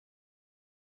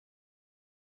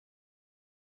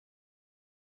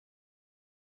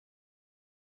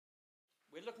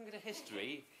We're looking at a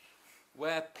history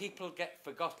where people get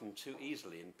forgotten too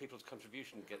easily and people's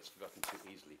contribution gets forgotten too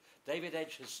easily. David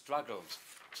Edge has struggled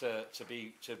to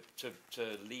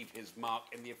leave his mark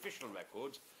in the official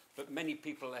records, but many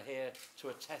people are here to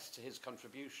attest to his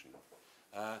contribution.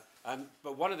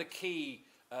 But one of the key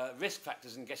risk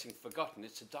factors in getting forgotten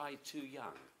is to die too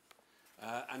young.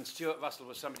 And Stuart Russell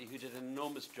was somebody who did an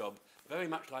enormous job, very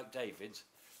much like David's,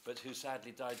 but who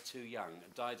sadly died too young,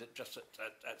 and died just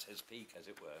at his peak, as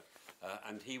it were.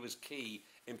 And he was key,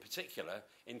 in particular,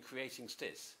 in creating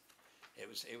STS. It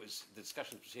was the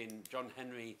discussions between John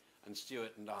Henry and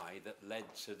Stuart and I that led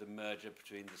to the merger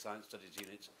between the Science Studies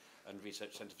Unit and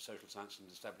Research Centre for Social Science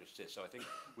and established STS. So I think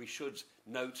we should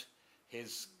note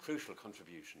his crucial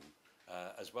contribution,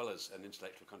 as well as an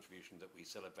intellectual contribution that we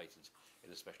celebrated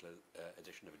in a special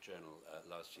edition of a journal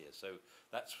last year. So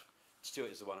that's,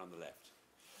 Stuart is the one on the left.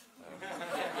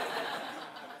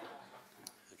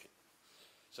 Okay.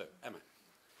 So, Emma,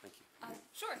 thank you.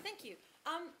 Sure, thank you.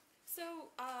 I'm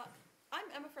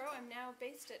Emma Froh. I'm now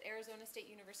based at Arizona State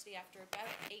University after about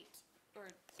 8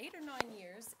 or 9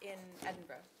 years in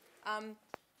Edinburgh.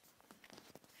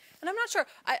 And I'm not sure.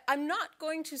 I'm not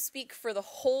going to speak for the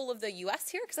whole of the U.S.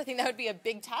 here because I think that would be a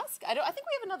big task. I think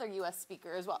we have another U.S.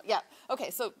 speaker as well. Yeah.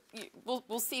 Okay. So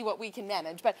we'll see what we can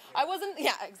manage. But I wasn't.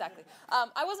 Yeah. Exactly.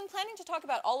 I wasn't planning to talk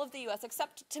about all of the U.S.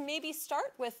 except to maybe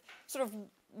start with sort of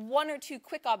one or two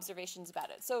quick observations about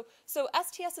it. So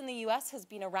STS in the U.S. has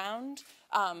been around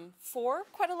for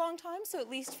quite a long time, so at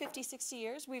least 50, 60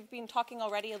 years. We've been talking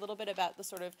already a little bit about the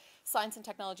sort of science and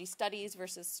technology studies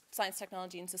versus science,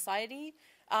 technology, and society,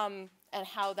 and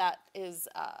how that is,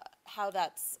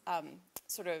 that's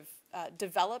sort of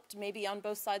developed maybe on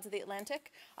both sides of the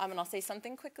Atlantic. And I'll say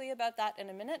something quickly about that in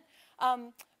a minute.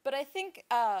 But I think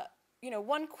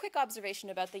one quick observation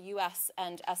about the US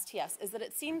and STS is that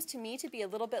it seems to me to be a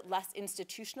little bit less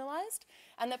institutionalized,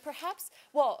 and that perhaps,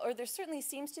 or there certainly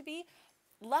seems to be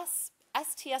less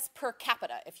STS per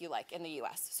capita, if you like, in the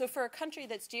US. So for a country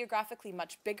that's geographically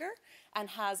much bigger and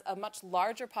has a much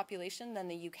larger population than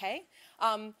the UK,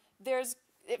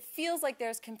 it feels like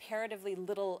there's comparatively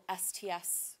little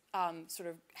STS sort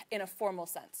of in a formal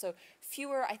sense. So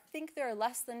fewer, I think there are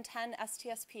less than 10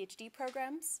 STS PhD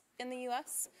programs in the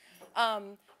US.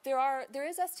 There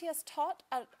is STS taught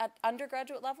at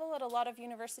undergraduate level at a lot of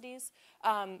universities,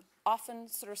 often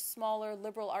sort of smaller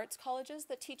liberal arts colleges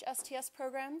that teach STS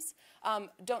programs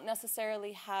don't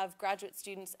necessarily have graduate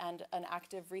students and an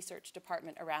active research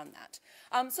department around that.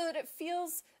 So that it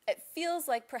feels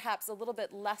like perhaps a little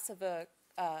bit less of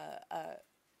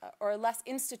or a less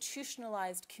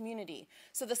institutionalized community.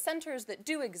 So the centers that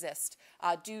do exist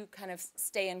do kind of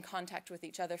stay in contact with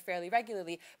each other fairly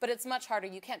regularly, but it's much harder.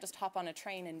 You can't just hop on a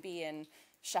train and be in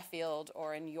Sheffield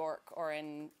or in York or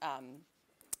in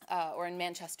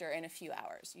Manchester in a few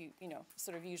hours. You know,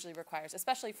 sort of usually requires,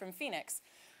 especially from Phoenix,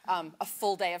 a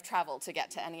full day of travel to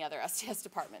get to any other STS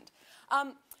department.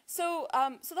 So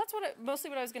that's mostly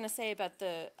what I was going to say about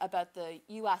the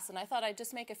U.S., and I thought I'd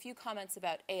just make a few comments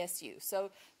about ASU. So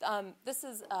this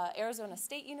is Arizona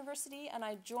State University, and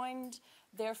I joined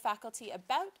their faculty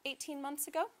about 18 months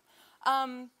ago.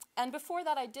 And before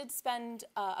that, I did spend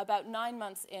about 9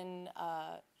 months in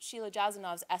Sheila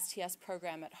Jazanov's STS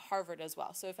program at Harvard as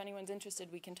well. So if anyone's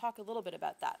interested, we can talk a little bit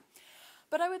about that.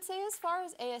 But I would say as far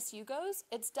as ASU goes,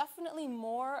 it's definitely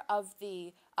more of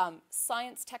the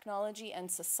science, technology,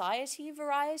 and society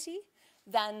variety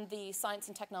than the science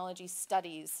and technology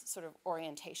studies sort of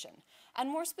orientation. And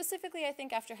more specifically, I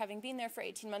think after having been there for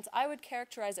 18 months, I would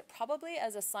characterize it probably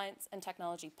as a science and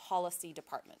technology policy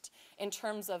department in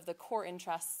terms of the core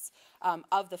interests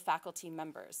of the faculty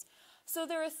members. So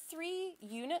there are 3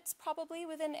 units probably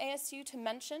within ASU to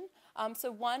mention.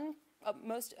 So one,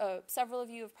 several of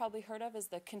you have probably heard of, is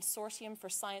the Consortium for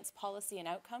Science Policy and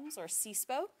Outcomes, or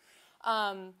CSPO.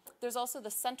 There's also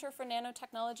the Center for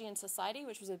Nanotechnology and Society,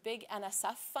 which was a big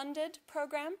NSF-funded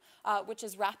program, which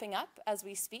is wrapping up as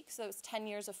we speak. So it's 10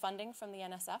 years of funding from the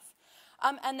NSF.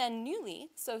 And then newly,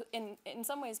 so in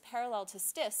some ways parallel to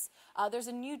STS, there's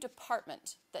a new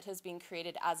department that has been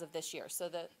created as of this year. So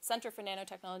the Center for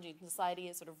Nanotechnology and Society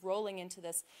is sort of rolling into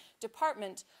this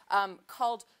department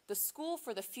called the School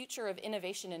for the Future of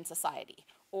Innovation in Society,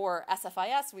 or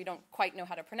SFIS. We don't quite know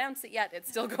how to pronounce it yet. It's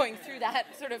still going through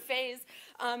that sort of phase.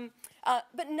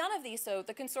 But none of these, so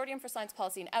the Consortium for Science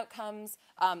Policy and Outcomes,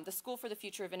 the School for the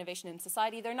Future of Innovation in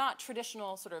Society, they're not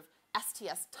traditional sort of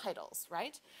STS titles,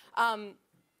 right?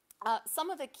 Some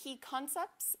of the key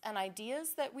concepts and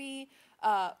ideas that we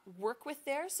work with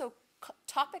there, so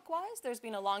Topic-wise, there's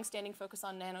been a long-standing focus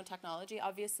on nanotechnology,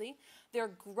 obviously. There are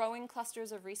growing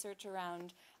clusters of research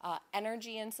around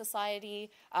energy in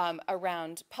society,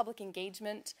 around public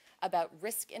engagement, about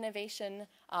risk innovation,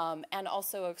 and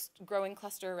also a growing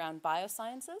cluster around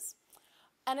biosciences.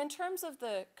 And in terms of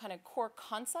the kind of core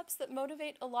concepts that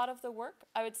motivate a lot of the work,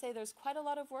 I would say there's quite a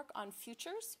lot of work on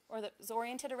futures, or that is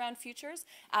oriented around futures,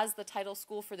 as the title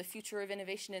School for the Future of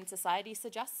Innovation in Society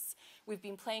suggests. We've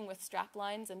been playing with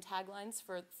straplines and taglines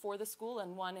for the school,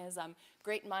 and one is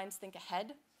Great Minds Think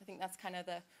Ahead. I think that's kind of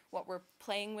what we're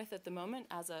playing with at the moment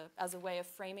as a way of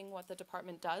framing what the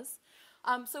department does.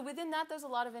 So within that, there's a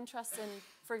lot of interest in,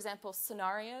 for example,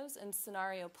 scenarios and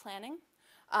scenario planning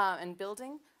and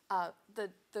building.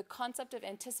 The concept of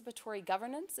anticipatory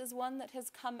governance is one that has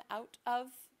come out of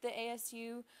the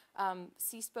ASU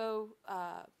CSPO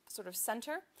sort of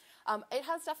center. It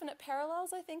has definite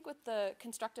parallels, I think, with the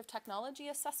constructive technology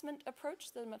assessment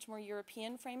approach, the much more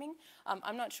European framing.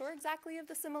 I'm not sure exactly of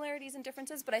the similarities and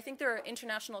differences, but I think there are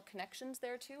international connections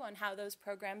there too on how those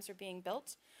programs are being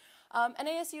built. And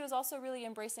ASU is also really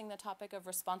embracing the topic of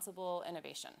responsible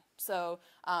innovation. So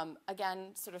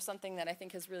again, sort of something that I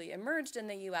think has really emerged in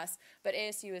the US, but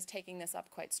ASU is taking this up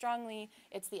quite strongly.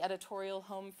 It's the editorial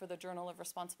home for the Journal of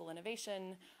Responsible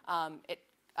Innovation.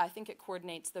 I think it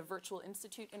coordinates the Virtual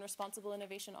Institute in Responsible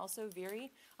Innovation, also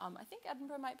VIRI. I think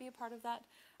Edinburgh might be a part of that.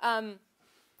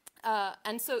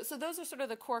 And so those are sort of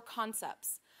the core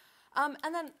concepts.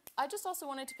 And then I just also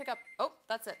wanted to pick up, oh,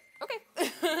 that's it. Okay.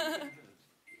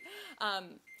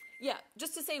 Yeah,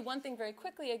 just to say one thing very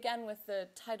quickly, again, with the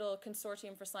title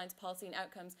Consortium for Science Policy and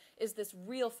Outcomes, is this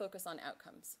real focus on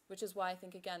outcomes, which is why I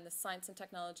think, again, the science and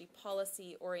technology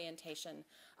policy orientation,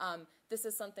 this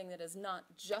is something that is not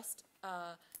just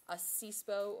a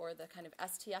CSPO or the kind of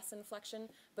STS inflection,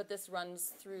 but this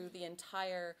runs through the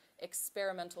entire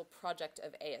experimental project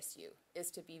of ASU,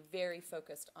 is to be very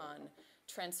focused on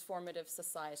transformative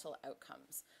societal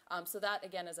outcomes. So that,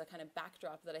 again, is a kind of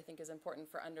backdrop that I think is important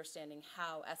for understanding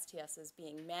how STS is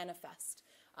being manifest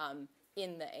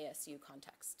in the ASU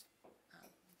context.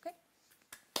 Okay.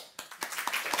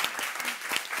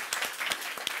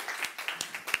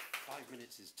 5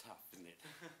 minutes is tough, isn't it?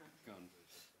 Go on.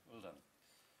 Well done.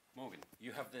 Morgan,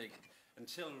 you have the,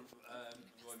 until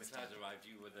Roy McLeod arrived,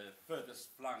 you were the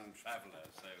furthest flung traveller,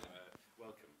 so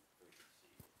welcome.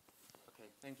 Okay,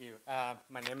 thank you.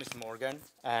 My name is Morgan,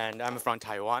 and I'm from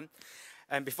Taiwan.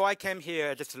 And before I came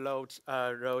here, I just wrote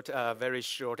a very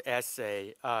short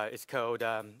essay. It's called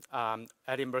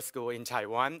Edinburgh School in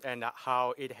Taiwan, and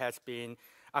how it has been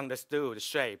understood,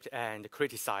 shaped, and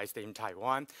criticized in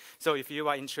Taiwan. So if you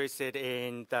are interested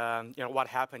in what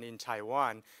happened in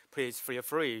Taiwan, please feel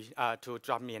free to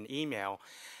drop me an email,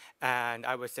 and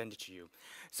I will send it to you.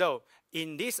 So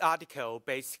in this article,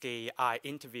 basically, I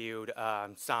interviewed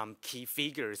some key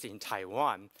figures in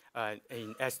Taiwan,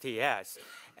 in STS.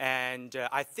 And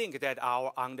I think that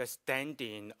our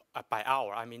understanding,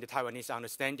 I mean the Taiwanese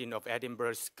understanding of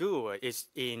Edinburgh School is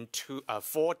in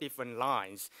 4 different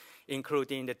lines,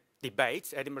 including the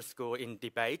debates, Edinburgh School in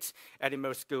debates,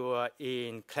 Edinburgh School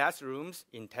in classrooms,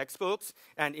 in textbooks,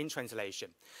 and in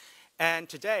translation. And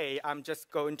today, I'm just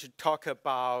going to talk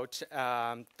about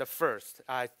the first.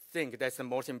 I think that's the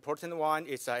most important one.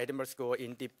 It's Edinburgh School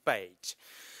in debate.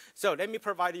 So let me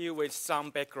provide you with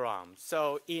some background.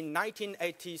 So in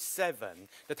 1987,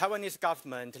 the Taiwanese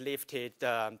government lifted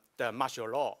the martial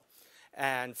law,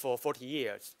 and for 40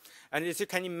 years. And as you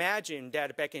can imagine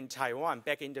that back in Taiwan,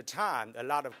 back in the time, a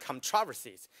lot of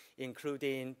controversies,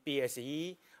 including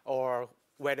BSE or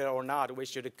whether or not we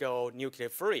should go nuclear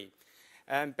free.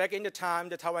 And back in the time,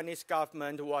 the Taiwanese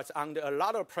government was under a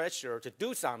lot of pressure to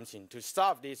do something to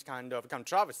solve these kind of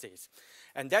controversies.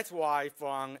 And that's why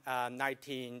from the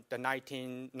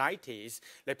 1990s,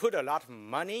 they put a lot of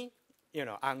money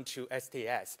onto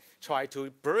STS, try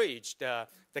to bridge the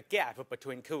gap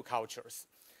between two cultures.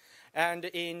 And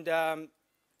in the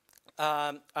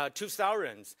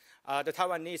 2000s, the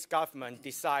Taiwanese government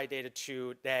decided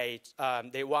they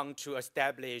want to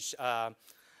establish an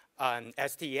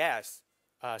STS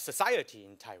society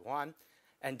in Taiwan,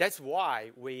 and that's why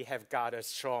we have got a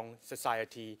strong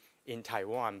society in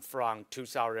Taiwan from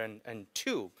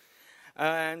 2002.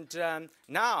 And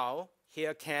now,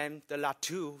 here came the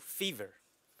Latu fever.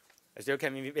 As you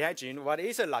can imagine, what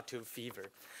is a Latu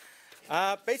fever?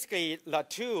 Basically,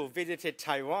 Latu visited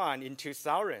Taiwan in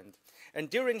 2000, and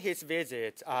during his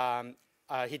visit,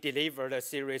 he delivered a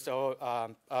series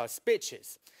of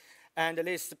speeches. And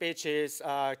these speeches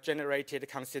generated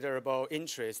considerable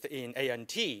interest in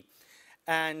A&T.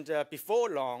 And before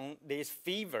long, this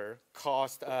fever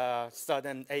caused a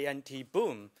sudden A&T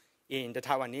boom in the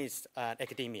Taiwanese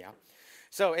academia.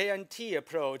 So ANT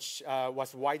approach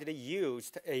was widely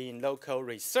used in local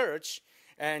research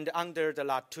and under the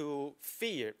Latu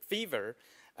fever.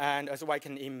 And as I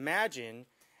can imagine,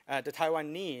 the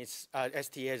Taiwanese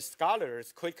STS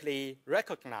scholars quickly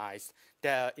recognized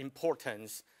the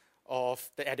importance of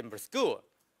the Edinburgh School.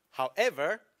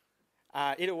 However,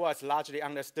 it was largely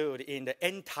understood in the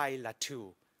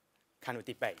anti-Latu kind of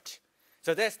debate.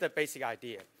 So that's the basic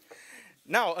idea.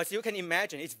 Now, as you can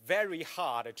imagine, it's very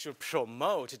hard to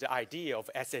promote the idea of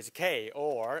SSK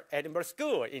or Edinburgh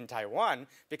School in Taiwan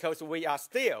because we are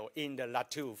still in the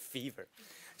Latu fever.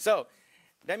 So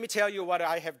let me tell you what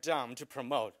I have done to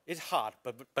promote. It's hard,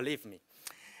 but believe me.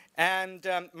 And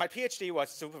my PhD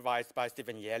was supervised by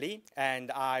Stephen Yelly,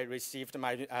 and I received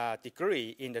my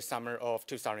degree in the summer of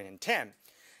 2010.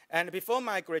 And before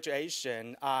my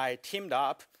graduation, I teamed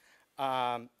up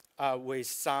with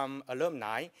some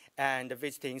alumni and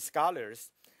visiting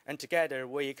scholars. And together,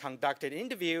 we conducted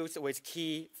interviews with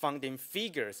key founding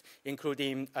figures,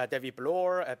 including David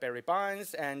Bloor, Barry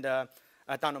Barnes, and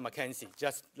Donald Mackenzie,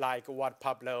 just like what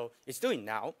Pablo is doing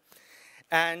now.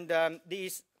 And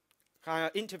these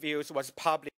interviews was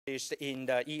published in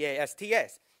the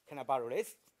EASTS. Can I borrow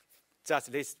this?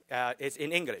 Just this, it's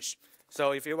in English.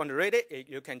 So if you want to read it,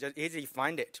 you can just easily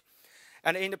find it.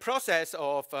 And in the process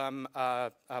of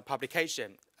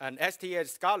publication,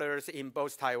 STS scholars in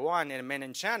both Taiwan and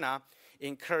mainland China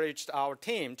encouraged our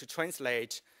team to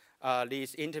translate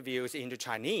these interviews into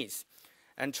Chinese.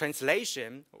 And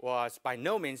translation was by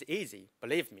no means easy,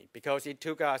 believe me, because it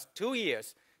took us 2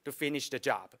 years to finish the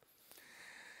job.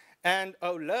 And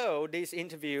although these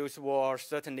interviews were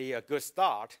certainly a good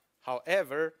start,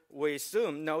 however, we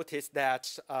soon noticed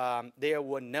that there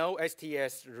were no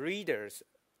STS readers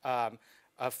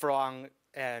from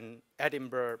an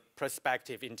Edinburgh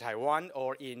perspective in Taiwan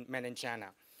or in mainland China.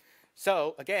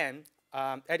 So again,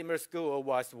 Edinburgh School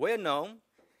was well known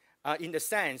in the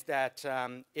sense that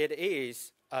it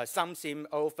is something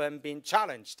often being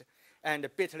challenged and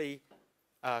bitterly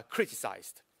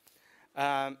criticized.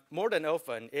 More than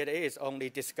often, it is only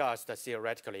discussed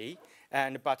theoretically,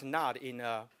 but not in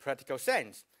a practical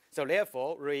sense. So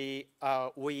therefore, we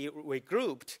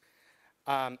grouped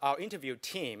our interview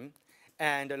team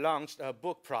and launched a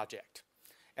book project.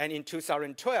 And in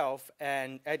 2012,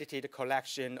 an edited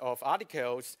collection of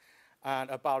articles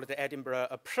about the Edinburgh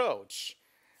approach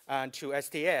to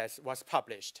STS was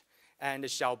published. And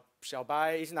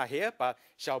Xiaobai is not here, but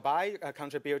Xiaobai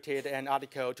contributed an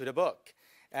article to the book.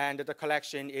 And the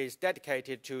collection is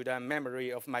dedicated to the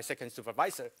memory of my second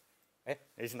supervisor.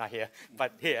 He's not here,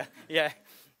 but here, yeah.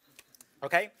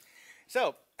 Okay,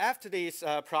 so after this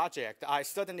project, I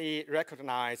certainly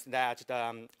recognized that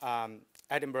the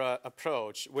Edinburgh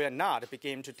approach will not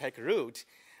begin to take root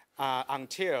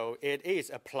until it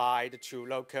is applied to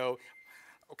local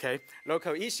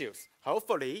issues.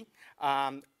 Hopefully,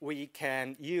 we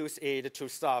can use it to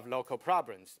solve local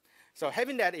problems. So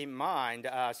having that in mind,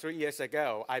 3 years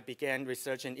ago, I began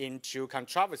researching into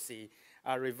controversy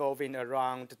revolving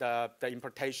around the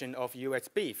importation of U.S.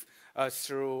 beef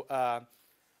through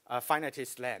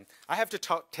finitist land. I have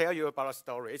to tell you about a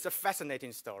story. It's a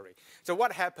fascinating story. So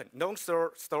what happened? Long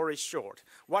story short,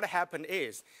 what happened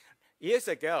is, years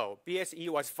ago, BSE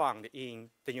was found in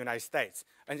the United States.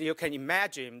 And you can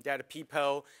imagine that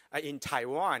people in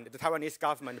Taiwan, the Taiwanese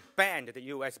government banned the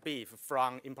U.S. beef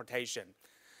from importation.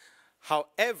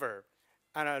 However,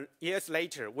 years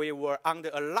later, we were under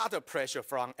a lot of pressure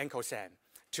from Uncle Sam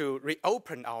to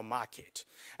reopen our market.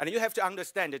 And you have to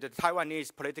understand that the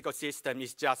Taiwanese political system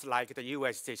is just like the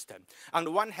US system. On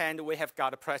the one hand, we have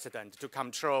got a president to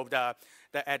control the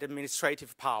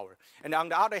administrative power. And on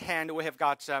the other hand, we have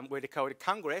got what they call the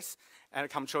Congress and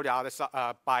controlled the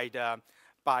other by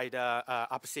the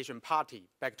opposition party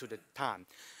back to the time.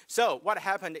 So what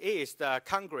happened is the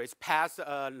Congress passed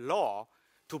a law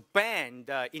to ban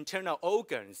the internal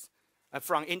organs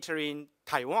from entering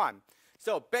Taiwan.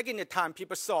 So back in the time,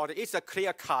 people thought it's a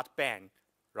clear-cut ban,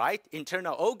 right?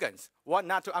 Internal organs, what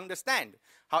not to understand.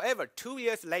 However, 2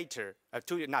 years later,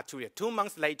 2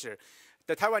 months later,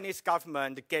 the Taiwanese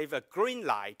government gave a green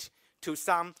light to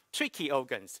some tricky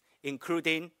organs,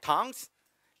 including tongues,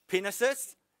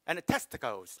 penises, and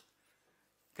testicles.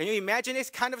 Can you imagine? It's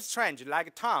kind of strange, like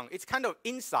a tongue. It's kind of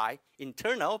inside,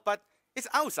 internal, but it's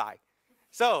outside.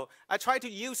 So I try to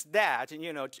use that,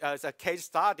 as a case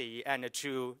study and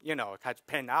to, kind of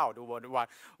pen out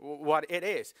what it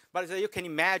is. But as you can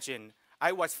imagine,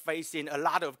 I was facing a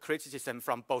lot of criticism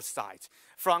from both sides.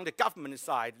 From the government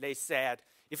side, they said,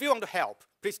 if you want to help,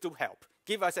 please do help.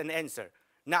 Give us an answer,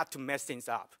 not to mess things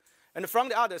up. And from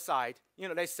the other side,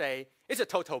 they say it's a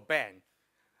total ban.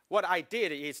 What I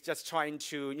did is just trying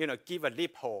to, give a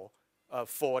loophole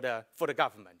for the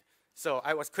government. So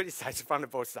I was criticized from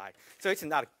both sides. So it's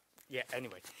not, yeah,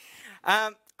 anyway.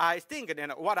 I think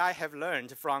what I have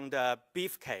learned from the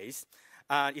beef case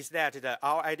is that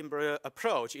our Edinburgh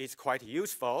approach is quite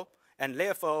useful, and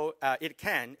therefore it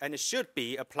can and it should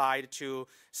be applied to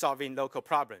solving local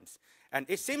problems. And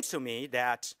it seems to me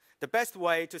that the best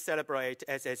way to celebrate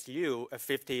SSU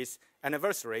 50th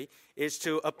anniversary is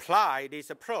to apply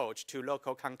this approach to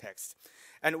local context.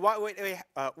 And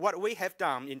what we have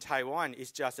done in Taiwan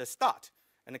is just a start.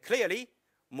 And clearly,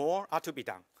 more are to be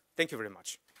done. Thank you very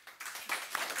much.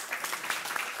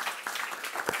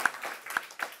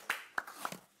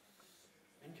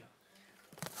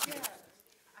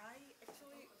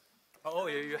 Oh,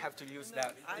 you have to use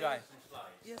that. Right.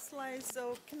 Yes, slide.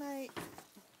 So can I?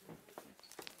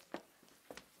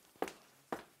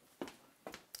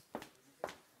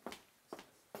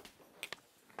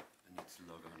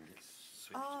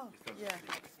 Oh, yeah.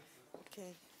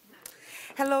 Okay.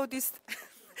 Hello,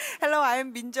 hello. I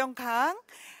am Min Jung Kang,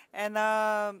 and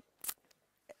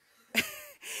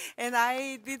and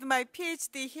I did my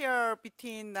PhD here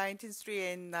between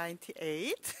 1993 and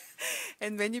 98.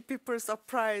 And many people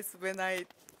surprised when I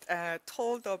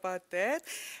told about that.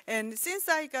 And since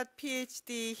I got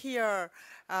PhD here,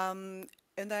 and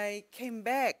I came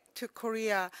back to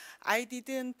Korea, I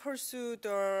didn't pursue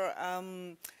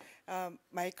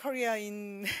my career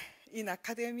in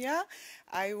academia.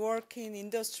 I work in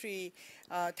industry,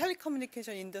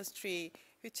 telecommunication industry,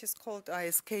 which is called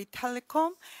SK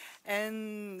Telecom.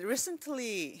 And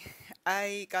recently,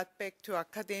 I got back to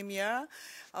academia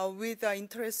with the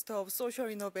interest of social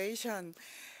innovation.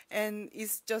 And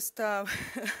it's just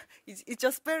it's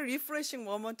just very refreshing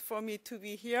moment for me to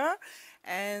be here.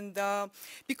 And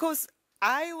because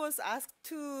I was asked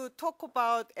to talk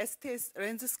about STS,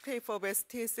 landscape of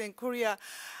STS in Korea,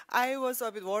 I was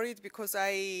a bit worried because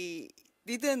I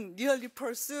didn't really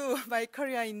pursue my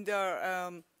career in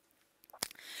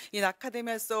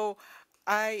academia. So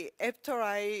after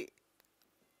I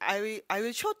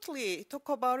will shortly talk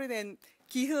about it, and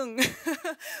Ki-Hung,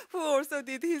 who also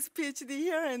did his PhD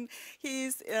here, and he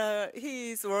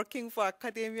is working for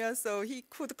academia, so he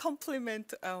could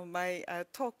complement my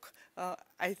talk,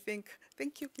 I think.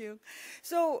 Thank you, Ki-Hung.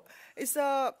 So it's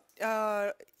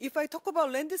if I talk about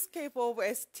landscape of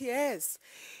STS,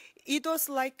 it was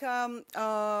like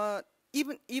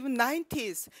even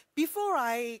 90s. Before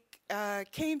I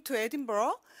came to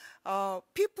Edinburgh,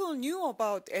 people knew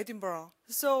about Edinburgh.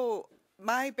 So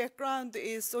my background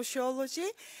is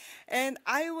sociology, and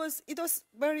it was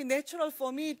very natural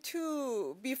for me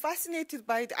to be fascinated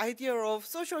by the idea of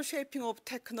social shaping of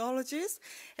technologies.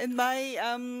 And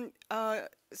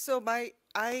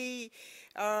I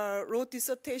wrote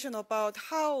dissertation about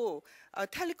how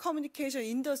telecommunication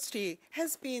industry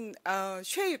has been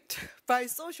shaped by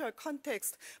social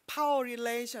context, power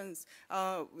relations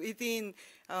within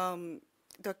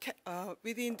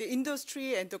the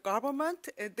industry and the government,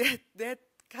 that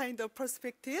kind of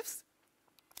perspectives.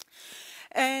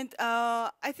 And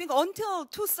I think until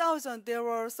 2000, there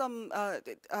were some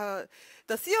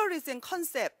the theories and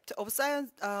concept of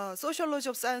science, sociology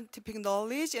of scientific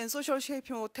knowledge, and social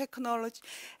shaping of technology,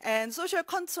 and social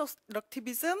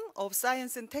constructivism of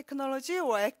science and technology,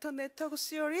 or actor network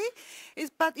theory.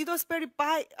 But it was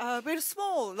very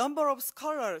small number of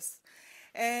scholars.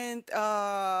 And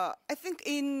I think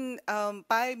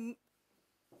by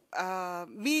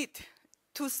mid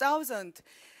 2000,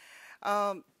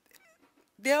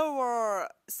 there were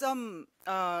some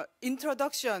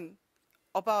introduction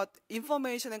about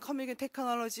information and communication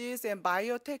technologies and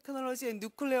biotechnology and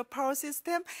nuclear power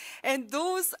system, and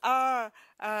those are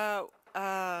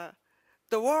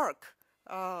the work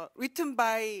written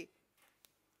by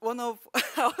one of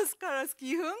our scholars,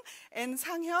 Ki-Hung and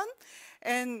Sang-Hyun.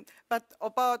 But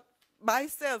about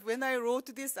myself, when I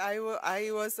wrote this, I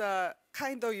was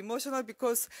kind of emotional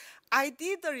because I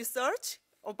did the research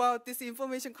about this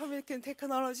information communication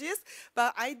technologies,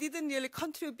 but I didn't really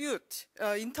contribute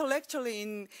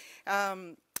intellectually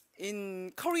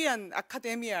in Korean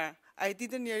academia. I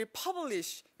didn't really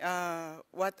publish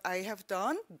what I have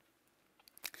done.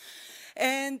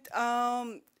 And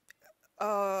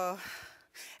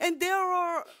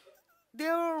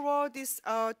there were this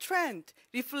trend,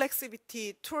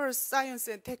 reflexivity towards science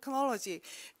and technology.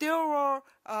 There were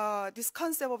this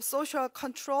concept of social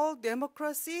control,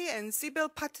 democracy, and civil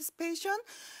participation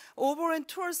over and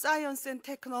towards science and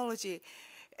technology.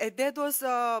 That was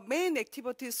main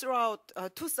activity throughout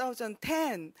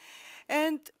 2010.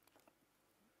 And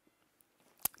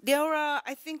there are,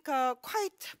 I think,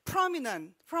 quite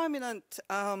prominent.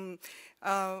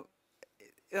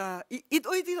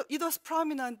 It was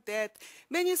prominent that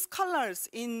many scholars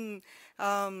in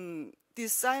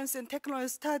these science and technology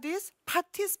studies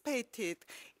participated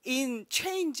in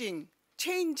changing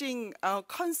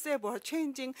concept or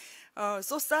changing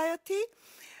society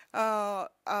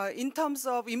in terms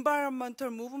of environmental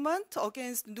movement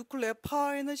against nuclear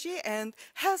power energy and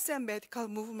health and medical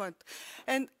movement.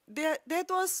 And that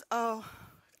was,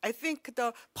 I think,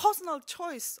 the personal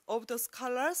choice of the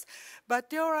scholars, but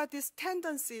there are this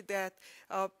tendency that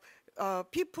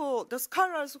people, the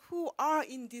scholars who are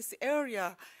in this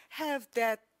area have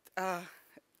that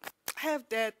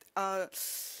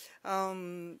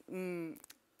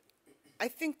I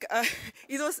think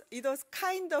it was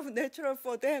kind of natural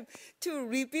for them to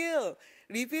reveal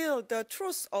the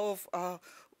truth of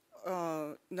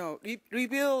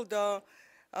reveal the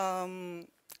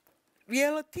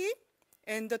reality,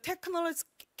 and the technology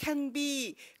can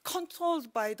be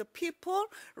controlled by the people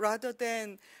rather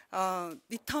than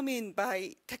determined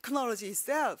by technology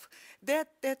itself.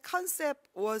 That concept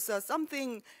was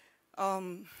something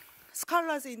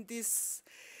scholars in this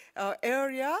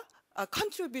area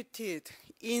contributed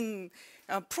in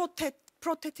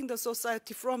protecting the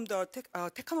society from the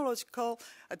technological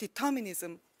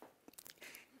determinism.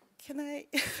 Can I?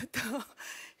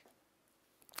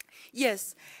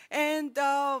 Yes, and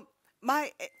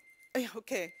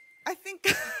okay. I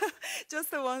think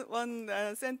just one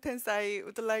sentence I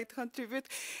would like to contribute.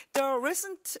 The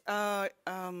recent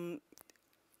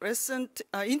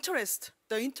interest,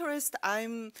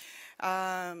 I'm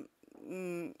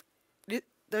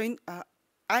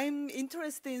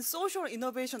interested in social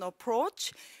innovation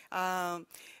approach.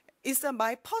 It's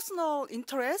my personal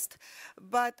interest,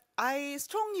 but I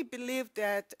strongly believe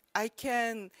that I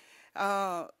can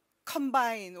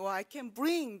combine, or I can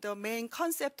bring the main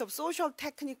concept of social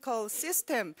technical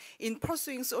system in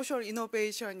pursuing social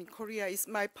innovation in Korea. Is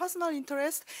my personal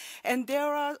interest, and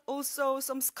there are also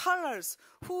some scholars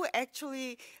who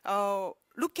actually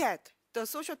look at the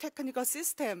social technical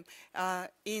system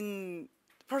in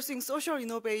pursuing social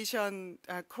innovation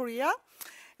Korea.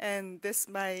 And that's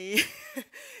my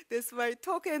that's my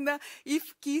talk. And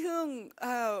if Ki-Hung,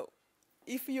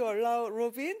 if you allow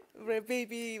Robin,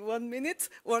 maybe 1 minute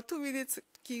or 2 minutes,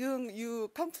 Ki-Hung,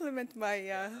 you compliment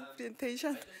my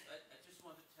presentation. I just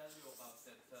want to tell you about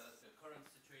the current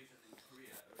situation in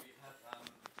Korea. We have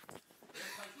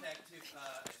quite active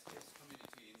STS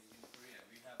community in Korea.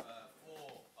 We have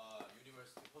 4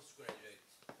 university postgraduate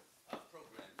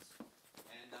programs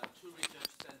and 2 research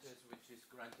centers, which is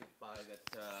granted by the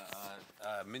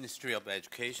Ministry of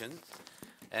Education.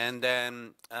 And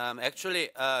then actually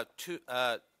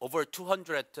over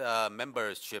 200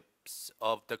 memberships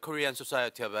of the Korean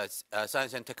Society of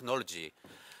Science and Technology.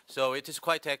 So it is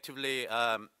quite actively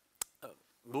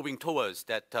moving towards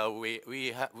that.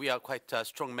 We are quite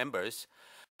strong members,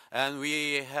 and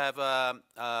we have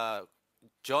a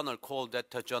journal called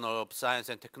that Journal of Science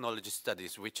and Technology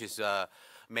Studies, which is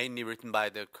mainly written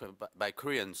by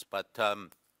Koreans. But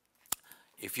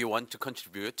if you want to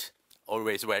contribute,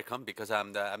 always welcome, because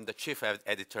I'm the chief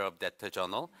editor of that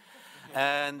journal.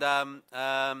 And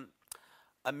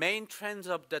a main trend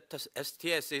of that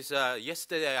STS is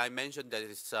yesterday I mentioned that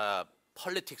it's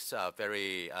politics are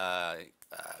very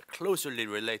closely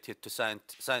related to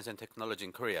science and technology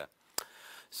in Korea.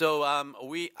 So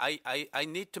I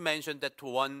need to mention that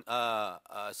one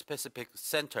specific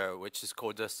center, which is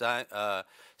called the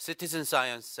Citizen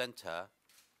Science Center,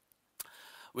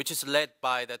 which is led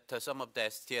by some of the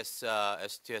STS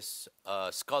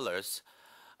scholars.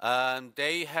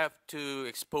 They have to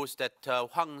expose that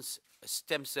Hwang's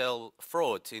stem cell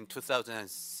fraud in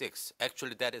 2006.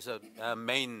 Actually, that is a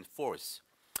main force.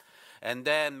 And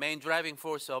then main driving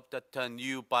force of that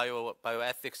new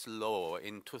bioethics law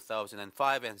in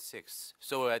 2005 and 6.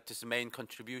 So it is main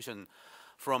contribution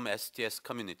from STS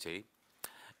community.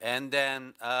 And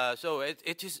then, so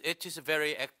it is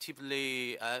very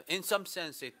actively, in some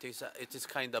sense, it is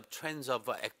kind of trends of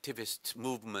activist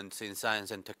movements in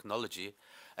science and technology.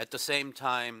 At the same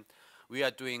time, we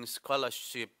are doing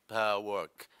scholarship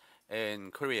work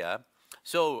in Korea.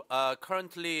 So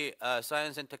currently,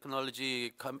 science and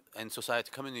technology and society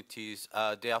communities,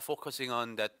 they are focusing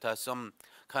on that some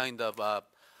kind of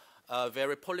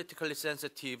very politically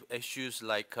sensitive issues,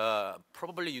 like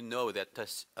probably you know that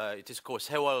it is called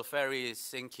Sewol ferry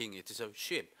sinking. It is a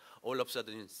ship all of a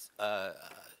sudden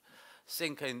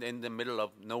sink in the middle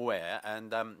of nowhere,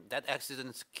 and that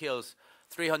accident kills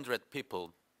 300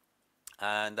 people,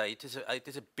 and it is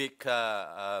a big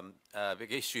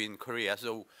issue in Korea.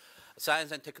 So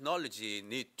science and technology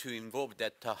need to involve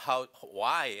that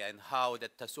why and how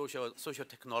that the social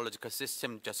technological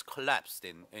system just collapsed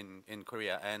in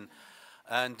Korea.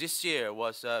 And this year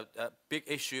was a big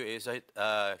issue is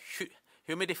a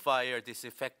humidifier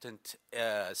disinfectant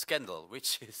scandal,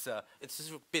 which is it's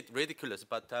a bit ridiculous,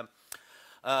 but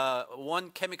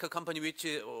one chemical company which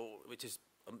is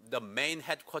the main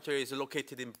headquarters is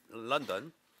located in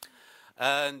London,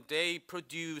 and they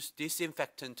produce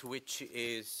disinfectant which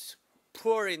is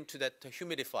poured into that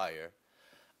humidifier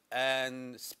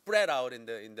and spread out in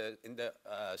the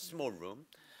small room,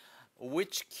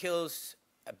 which kills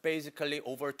basically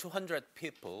over 200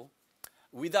 people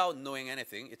without knowing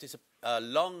anything. It is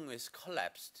lung is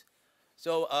collapsed.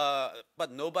 So,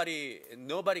 but nobody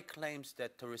claims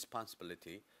that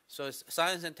responsibility. So,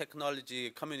 science and technology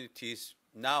communities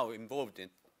now involved in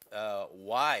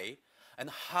why and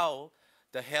how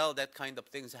the hell that kind of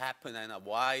things happen, and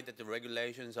why that the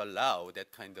regulations allow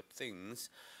that kind of things.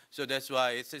 So that's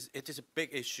why it is a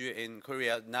big issue in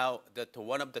Korea now that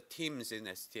one of the teams in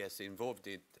STS involved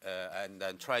it and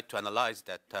tried to analyze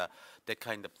that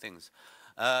kind of things.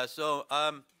 So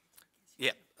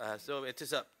it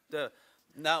is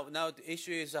now the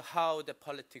issue is how the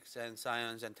politics and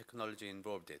science and technology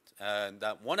involved it. And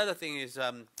one other thing is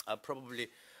probably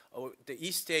the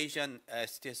East Asian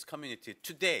STS community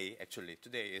today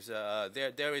is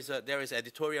there is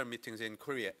editorial meetings in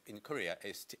Korea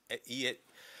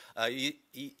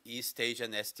East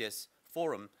Asian STS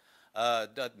Forum.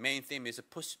 The main theme is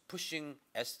pushing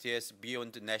STS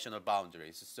beyond the national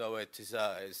boundaries. So it is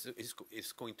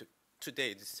going to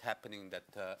today. This is happening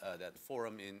that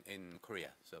forum in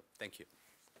Korea. So thank you.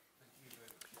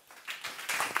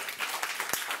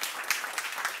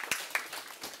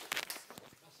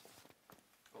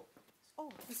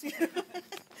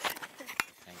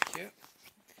 Thank you.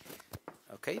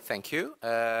 Okay, thank you.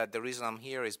 The reason I'm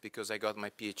here is because I got my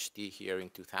PhD here in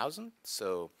 2000,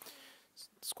 so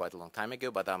it's quite a long time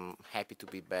ago, but I'm happy to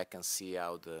be back and see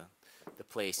how the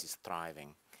place is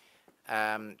thriving.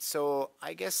 So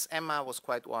I guess Emma was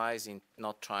quite wise in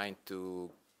not trying to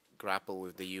grapple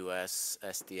with the US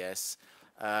STS.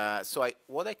 So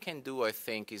what I can do, I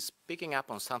think, is picking up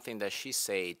on something that she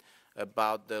said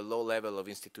about the low level of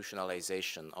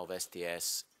institutionalization of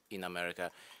STS in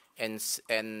America, and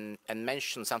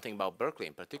mention something about Berkeley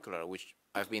in particular, which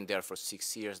I've been there for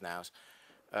 6 years now,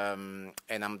 and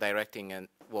I'm directing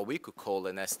what we could call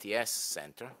an STS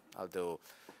center, although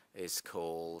it's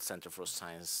called Center for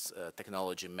Science,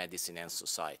 Technology, Medicine, and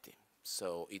Society.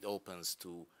 So it opens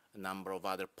to a number of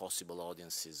other possible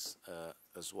audiences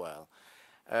as well.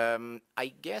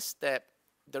 I guess that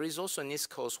there is also an East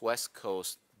Coast, West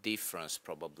Coast difference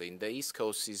probably. In the East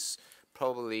Coast is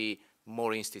probably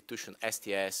more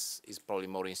STS is probably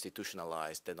more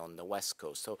institutionalized than on the West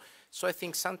Coast. So I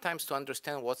think sometimes to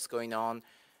understand what's going on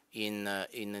in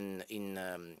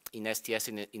STS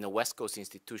in a West Coast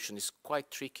institution is quite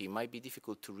tricky. It might be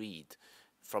difficult to read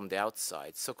from the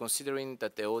outside. So considering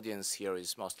that the audience here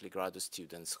is mostly graduate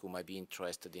students who might be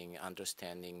interested in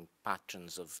understanding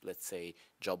patterns of, let's say,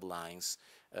 job lines,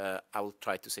 I will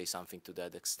try to say something to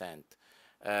that extent.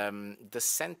 The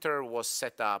center was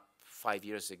set up 5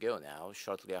 years ago now,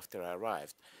 shortly after I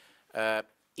arrived.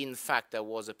 In fact, there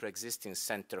was a pre-existing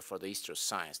Center for the History of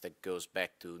Science that goes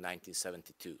back to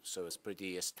 1972, so it's a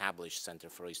pretty established Center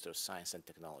for History of Science and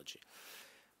Technology.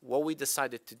 What we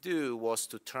decided to do was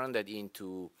to turn that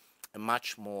into a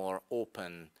much more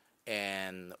open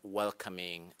and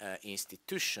welcoming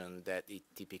institution that it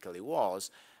typically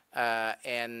was,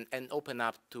 and open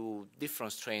up to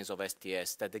different strains of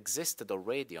STS that existed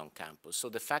already on campus. So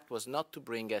the fact was not to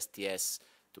bring STS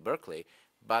to Berkeley,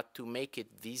 but to make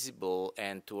it visible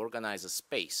and to organize a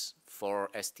space for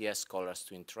STS scholars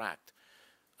to interact.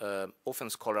 Often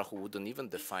scholars who wouldn't even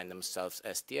define themselves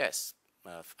STS.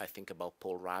 I think about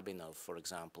Paul Rabinow, for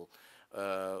example,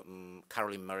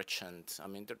 Caroline Merchant. I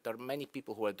mean, there are many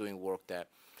people who are doing work that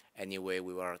anyway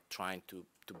we were trying to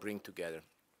bring together.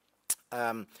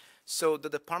 So the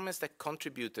departments that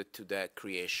contributed to that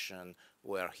creation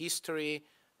were history,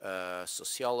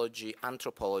 sociology,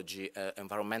 anthropology,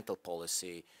 environmental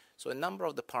policy. So a number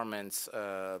of departments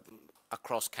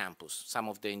across campus. Some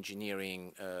of the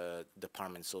engineering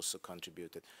departments also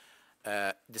contributed.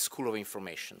 The School of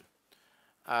Information.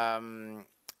 And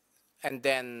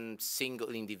then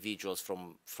single individuals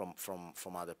from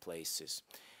other places.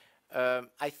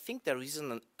 I think there is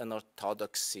an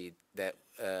orthodoxy that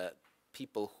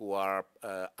people who are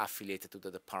affiliated to the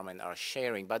department are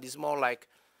sharing, but it's more like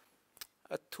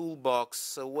a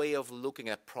toolbox, a way of looking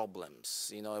at problems,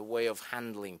 you know, a way of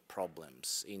handling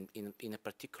problems in a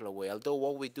particular way, although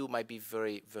what we do might be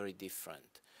very, very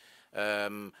different.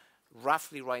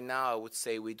 Roughly right now, I would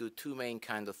say we do two main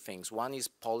kind of things. One is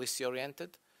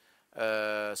policy-oriented,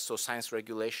 so science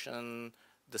regulation,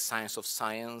 the science of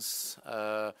science.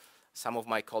 Some of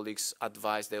my colleagues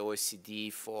advise the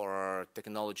OECD for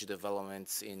technology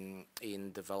developments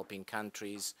in developing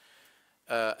countries.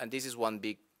 And this is one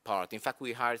big part. In fact,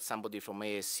 we hired somebody from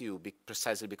ASU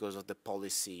precisely because of the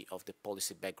policy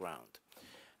background.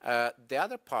 The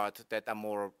other part that I'm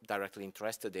more directly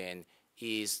interested in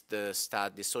is the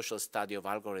social study of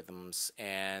algorithms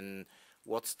and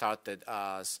what started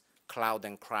as cloud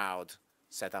and crowd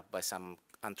set up by some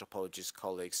anthropologist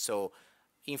colleagues. So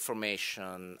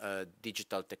information,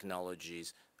 digital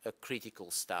technologies, a critical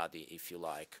study, if you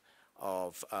like,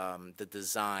 of the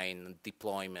design and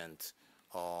deployment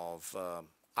of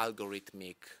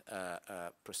algorithmic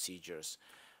procedures.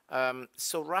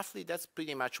 So roughly that's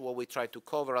pretty much what we try to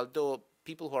cover, although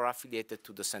people who are affiliated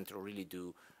to the center really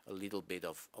do a little bit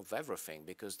of everything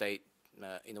because they,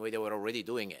 in a way, they were already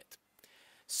doing it.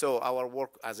 So our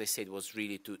work, as I said, was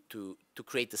really to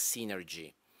create a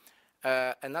synergy.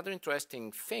 Another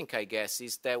interesting thing, I guess,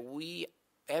 is that we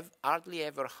hardly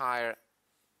ever hire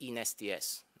in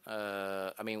STS.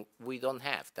 I mean, we don't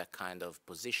have that kind of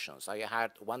positions. I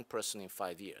hired one person in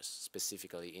 5 years,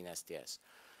 specifically in STS.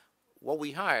 What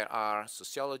we hire are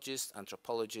sociologists,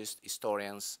 anthropologists,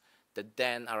 historians that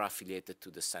then are affiliated to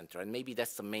the center. And maybe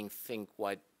that's the main thing,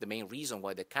 the main reason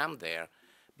why they come there,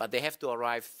 but they have to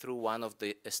arrive through one of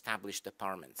the established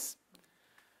departments.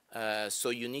 So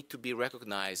you need to be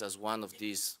recognized as one of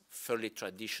these fairly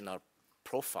traditional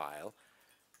profile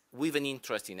with an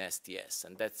interest in STS,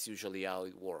 and that's usually how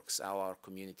it works, how our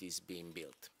community is being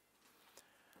built.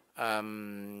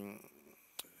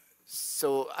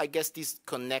 So I guess this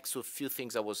connects with a few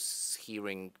things I was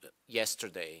hearing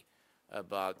yesterday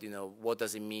about, you know, what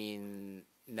does it mean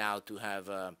now to have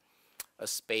a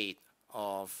spate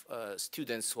of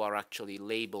students who are actually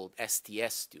labeled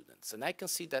STS students. And I can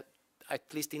see that, at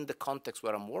least in the context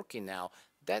where I'm working now,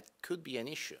 that could be an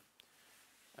issue.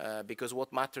 Because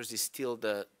what matters is still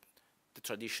the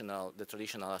traditional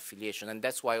affiliation. And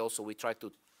that's why also we try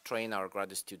to train our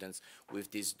graduate students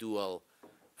with this dual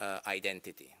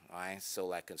identity, right? So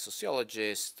like a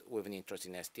sociologist with an interest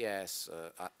in STS,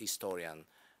 a historian,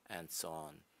 and so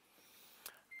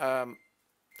on.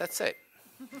 That's it.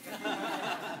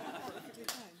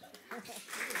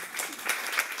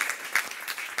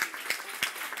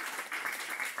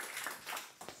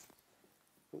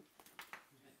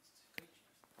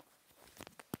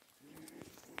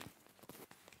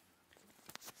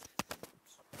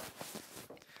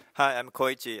 Hi, I'm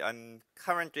Koichi. I'm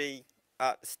currently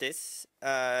at STS,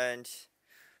 and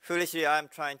foolishly, I'm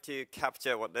trying to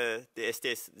capture what the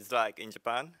STS is like in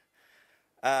Japan.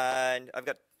 And I've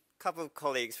got a couple of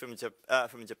colleagues from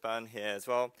Japan here as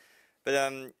well.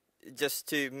 But just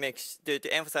to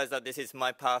emphasize that this is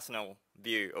my personal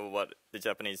view of what the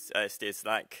Japanese STS is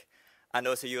like. And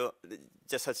also,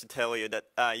 just have to tell you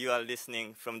that you are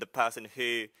listening from the person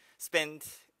who spent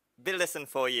a bit less than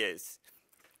 4 years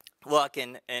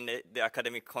working in the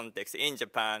academic context in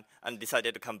Japan and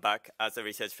decided to come back as a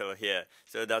research fellow here.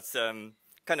 So that's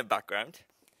kind of background.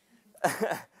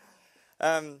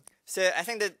 So I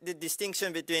think that the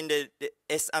distinction between the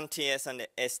S and TS and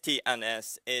the ST and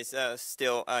S is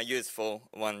still a useful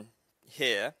one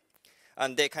here.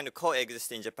 And they kind of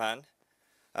coexist in Japan.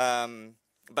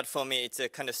 But for me, it's a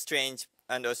kind of strange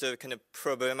and also kind of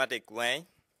problematic way.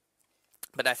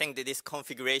 But I think that this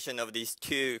configuration of these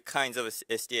two kinds of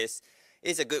STS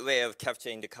is a good way of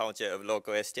capturing the culture of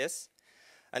local STS.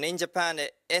 And in Japan,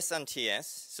 the S and TS,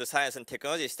 so science and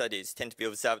technology studies, tend to be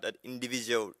observed at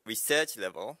individual research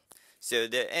level. So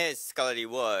there is scholarly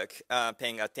work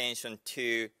paying attention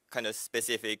to kind of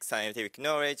specific scientific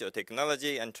knowledge or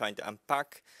technology and trying to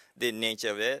unpack the nature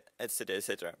of it, etc.,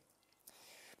 etc.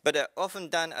 But often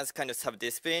done as kind of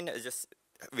subdiscipline.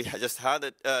 We just heard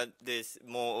that there's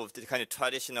more of the kind of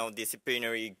traditional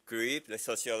disciplinary group, like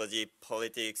sociology,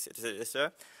 politics, etc.,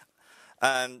 etc.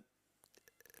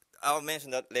 I'll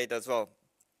mention that later as well.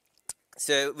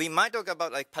 So we might talk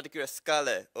about like particular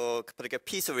scholar or particular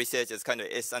piece of research as kind of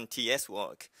S and TS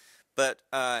work, but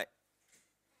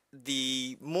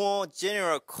the more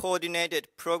general coordinated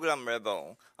program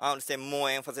level, I would say more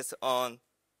emphasis on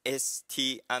S,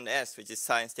 T, and S, which is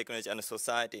science, technology, and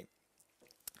society.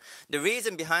 The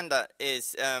reason behind that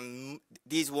is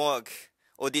these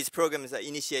programs are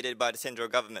initiated by the central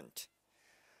government,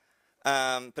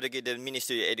 particularly the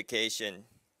Ministry of Education.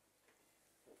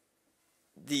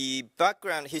 the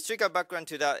background, historical background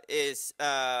to that is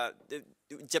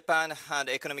Japan had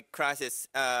economic crisis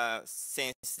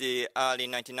since the early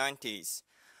 1990s,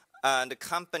 and the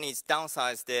companies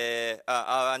downsized their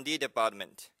R&D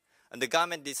department, and the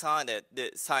government decided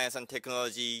that science and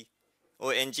technology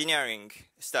or engineering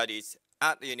studies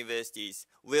at the universities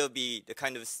will be the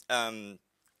kind of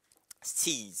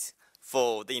seeds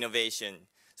for the innovation.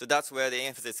 So that's where the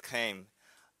emphasis came.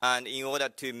 And in order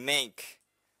to make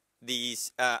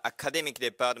these academic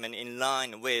department in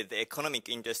line with the economic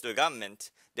interest of the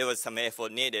government, there was some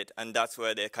effort needed, and that's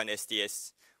where the kind of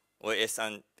STS or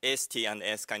ST and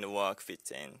S kind of work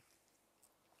fits in.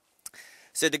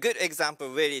 So the good example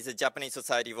really is the Japanese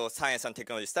Society for Science and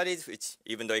Technology Studies, which,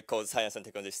 even though it calls Science and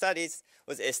Technology Studies,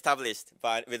 was established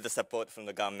with the support from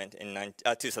the government in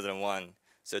 2001.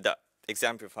 So that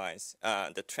exemplifies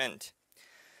the trend.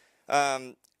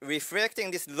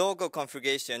 Reflecting this logo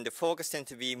configuration, the focus tends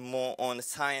to be more on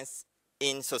science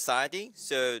in society.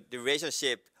 So the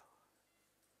relationship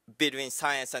between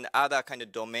science and other kind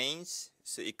of domains.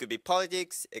 So it could be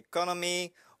politics,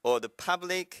 economy, or the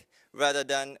public, rather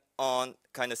than on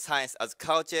kind of science as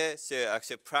culture, so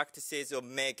actual practices of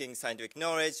making scientific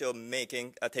knowledge or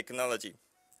making a technology.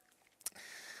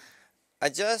 I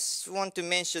just want to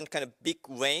mention kind of big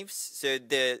waves. So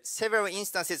there are several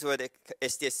instances where the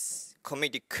STS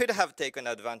committee could have taken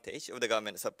advantage of the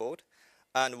government support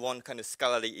and won kind of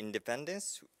scholarly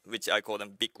independence, which I call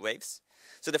them big waves.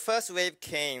 So the first wave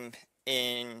came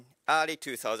in early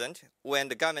 2000 when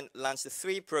the government launched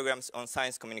 3 programs on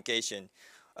science communication.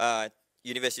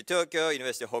 University of Tokyo,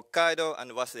 University of Hokkaido,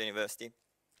 and Waseda University.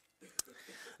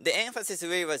 The emphasis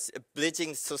really was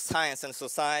bridging science and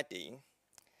society.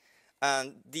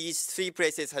 And these 3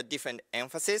 places had different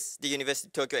emphasis. The University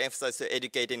of Tokyo emphasized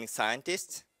educating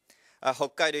scientists.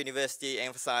 Hokkaido University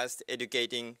emphasized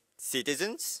educating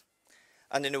citizens.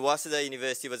 And then Waseda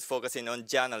University was focusing on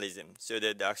journalism, so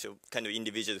that the actual kind of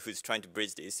individual who's trying to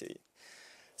bridge this.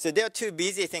 So they are too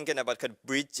busy thinking about kind of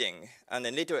bridging, and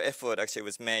a little effort actually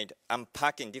was made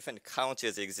unpacking different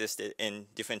cultures existed in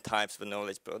different types of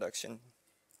knowledge production.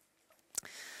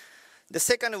 The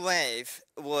second wave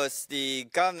was the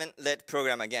government-led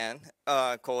program again,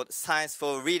 called Science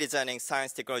for Redesigning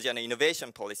Science, Technology, and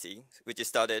Innovation Policy, which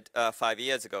started 5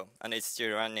 years ago, and it's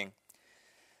still running.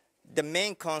 The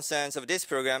main concerns of this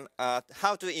program are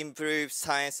how to improve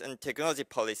science and technology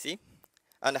policy,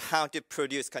 and how to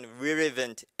produce kind of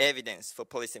relevant evidence for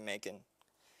policy making.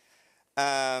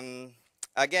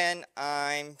 Again,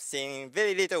 I'm seeing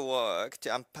very little work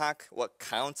to unpack what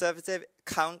counts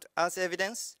as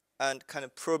evidence and kind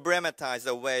of problematize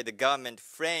the way the government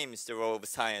frames the role of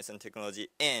science and technology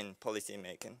in policy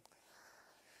making.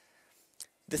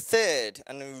 The third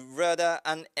and rather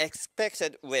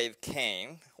unexpected wave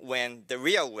came when the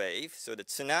real wave, so the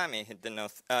tsunami, hit the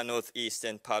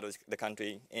northeastern part of the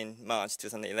country in March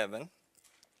 2011.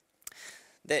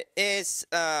 There is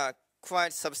a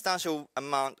quite substantial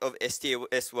amount of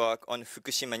STS work on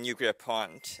Fukushima nuclear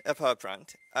power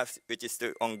plant, which is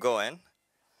still ongoing.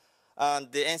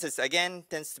 The emphasis again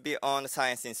tends to be on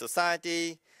science in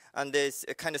society, and there's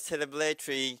a kind of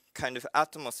celebratory kind of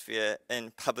atmosphere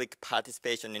in public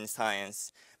participation in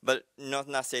science, but not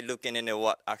necessarily looking into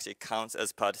what actually counts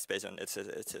as participation,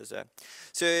 etc., etc.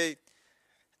 So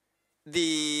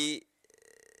the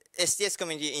STS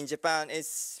community in Japan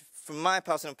is, from my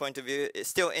personal point of view, is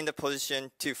still in the position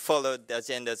to follow the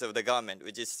agendas of the government,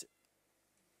 which is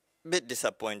a bit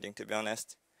disappointing, to be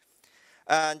honest.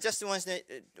 Just wanted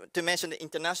to mention the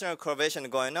international collaboration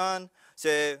going on.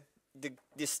 So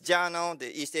this journal,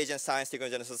 the East Asian Science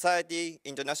Technology Society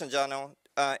International Journal,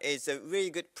 is a really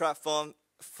good platform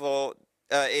for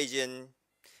Asian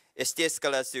STS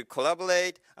scholars to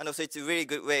collaborate, and also it's a really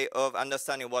good way of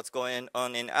understanding what's going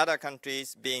on in other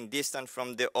countries, being distant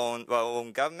from our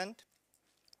own government.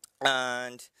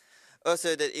 And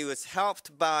also that it was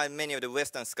helped by many of the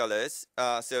Western scholars.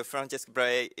 So Francesca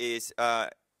Bray is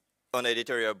on the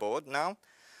editorial board now.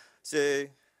 So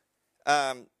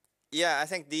yeah, I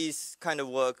think these kind of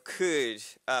work could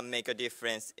make a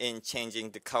difference in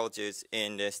changing the cultures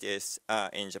in the STS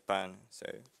in Japan. So,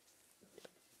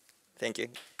 thank you.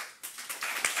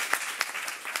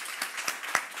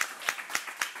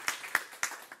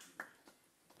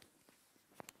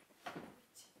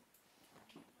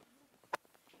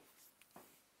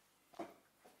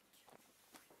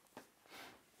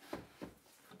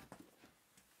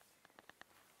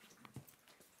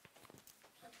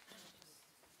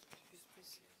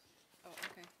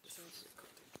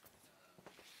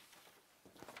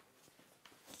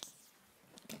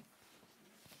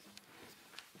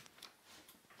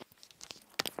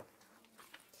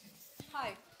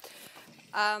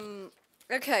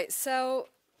 Okay, so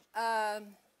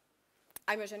I'm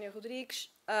Eugenia Rodrigues.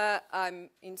 I'm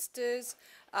in STS.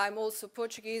 I'm also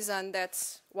Portuguese, and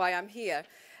that's why I'm here.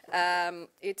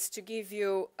 It's to give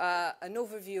you an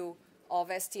overview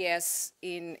of STS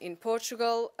in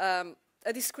Portugal, a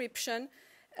description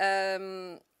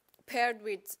paired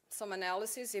with some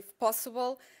analysis, if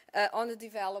possible, on the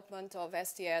development of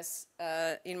STS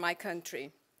in my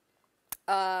country.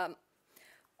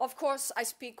 Of course, I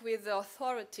speak with the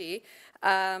authority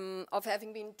of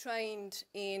having been trained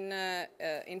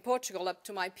in Portugal up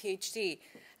to my PhD.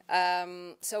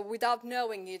 So without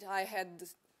knowing it, I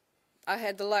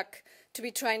had the luck to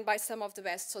be trained by some of the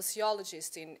best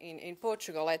sociologists in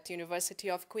Portugal at the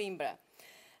University of Coimbra.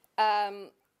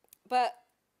 But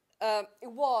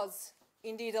it was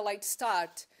indeed a late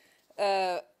start,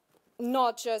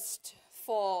 not just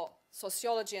for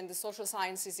sociology and the social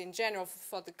sciences in general,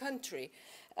 for the country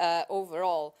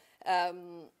overall.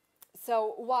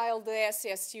 So while the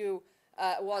SSU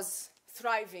was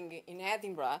thriving in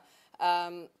Edinburgh,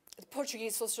 the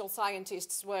Portuguese social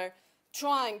scientists were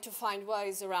trying to find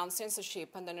ways around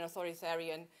censorship and an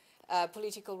authoritarian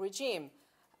political regime.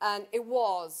 And it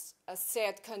was a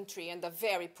sad country and a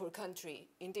very poor country.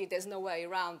 Indeed, there's no way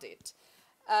around it.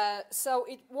 So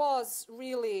it was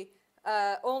really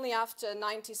only after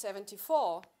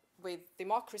 1974, with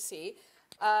democracy,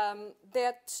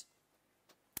 that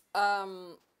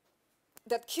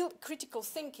critical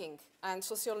thinking and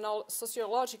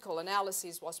sociological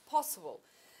analysis was possible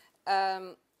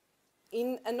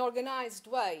in an organized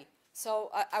way. So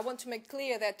I want to make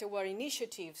clear that there were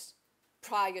initiatives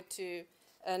prior to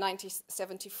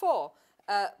 1974,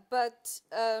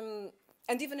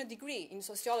 and even a degree in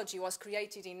sociology was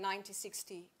created in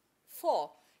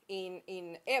 1964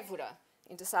 in Évora,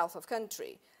 in the south of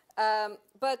country.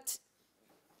 But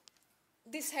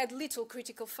this had little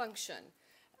critical function.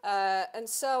 And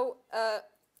so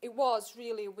it was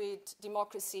really with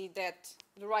democracy that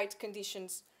the right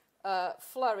conditions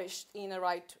flourished in the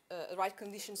right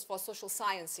conditions for social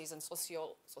sciences and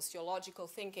sociological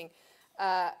thinking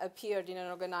appeared in an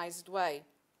organized way.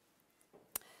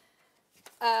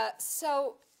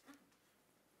 So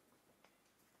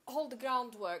all the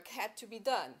groundwork had to be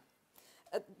done.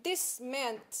 This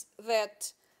meant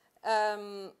that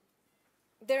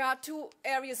there are two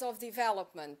areas of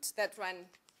development that ran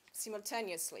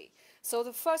simultaneously. So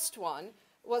the first one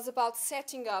was about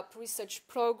setting up research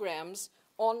programs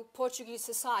on Portuguese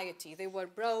society. They were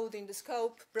broad in the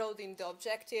scope, broad in the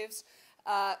objectives,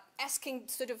 asking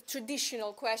sort of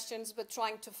traditional questions, but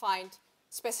trying to find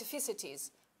specificities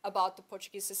about the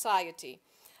Portuguese society.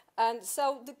 And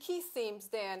so the key themes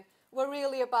then were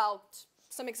really about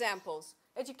some examples: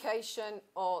 education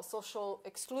or social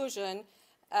exclusion,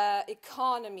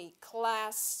 economy,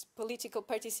 class, political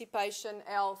participation,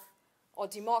 health, or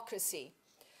democracy.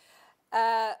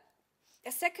 A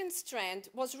second strand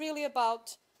was really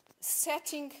about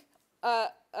setting,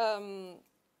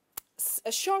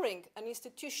 assuring an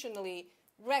institutionally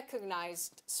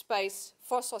recognized space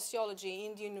for sociology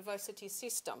in the university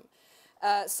system.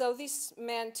 So this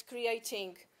meant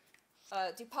creating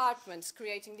departments,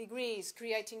 creating degrees,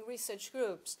 creating research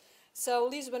groups. So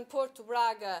Lisbon, Porto,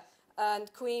 Braga,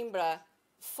 and Coimbra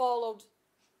followed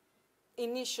the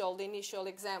initial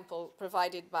example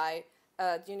provided by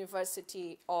the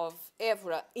University of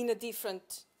Évora in a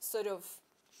different sort of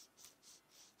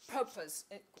purpose,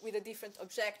 with a different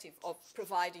objective of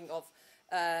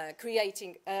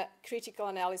creating a critical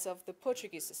analysis of the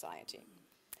Portuguese society.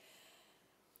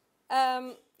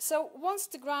 So once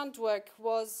the groundwork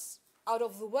was out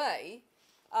of the way,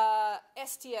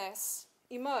 STS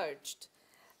emerged.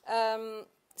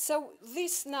 So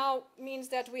this now means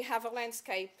that we have a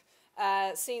landscape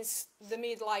since the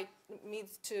mid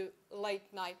to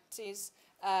late 90s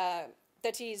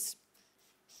that is,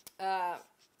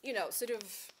 sort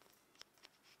of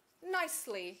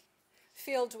nicely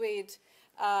filled with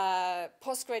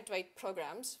postgraduate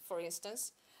programs, for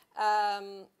instance,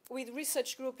 with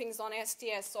research groupings on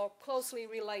STS or closely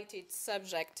related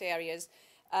subject areas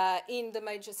in the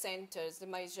major centers, the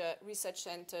major research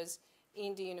centers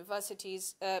in the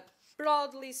universities,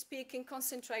 broadly speaking,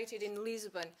 concentrated in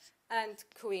Lisbon and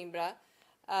Coimbra.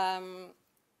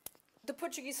 The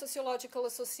Portuguese Sociological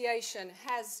Association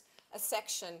has a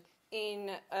section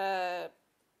in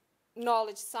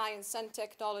knowledge, science, and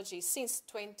technology since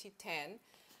 2010.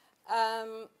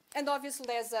 And obviously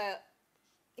there's an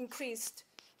increased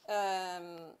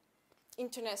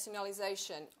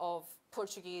internationalization of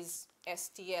Portuguese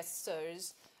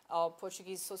STSers, or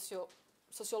Portuguese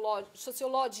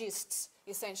sociologists,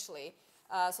 essentially.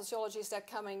 Sociologists that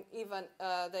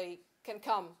they can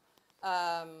come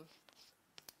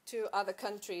to other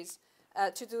countries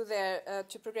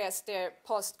to progress their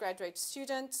postgraduate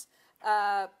students,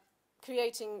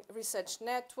 creating research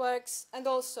networks, and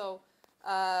also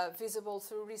visible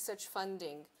through research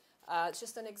funding.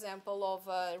 Just an example of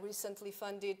a recently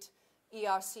funded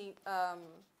ERC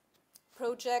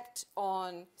project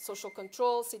on social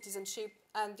control, citizenship,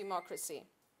 and democracy.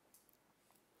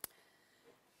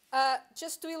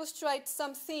 Just to illustrate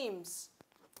some themes,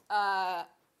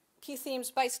 key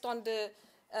themes based on the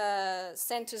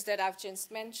centers that I've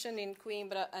just mentioned in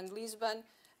Coimbra and Lisbon.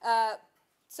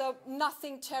 So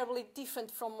nothing terribly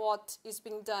different from what is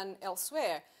being done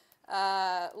elsewhere.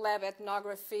 Lab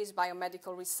ethnographies,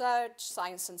 biomedical research,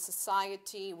 science and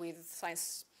society with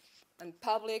science and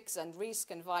publics and risk,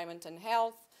 environment and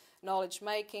health, knowledge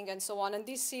making, and so on. And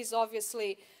this is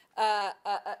obviously an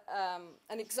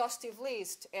exhaustive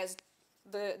list as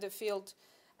the field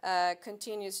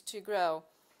continues to grow.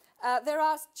 There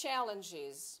are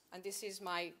challenges, and this is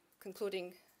my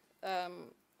concluding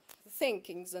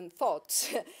thinkings and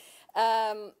thoughts.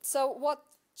 So what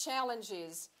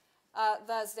challenges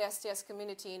does the STS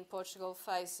community in Portugal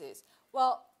faces?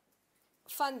 Well,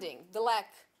 funding, the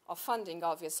lack of funding,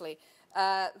 obviously.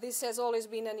 This has always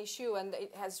been an issue, and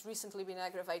it has recently been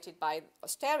aggravated by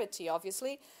austerity,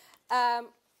 obviously.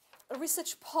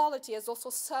 Research quality has also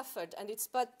suffered, and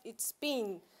it's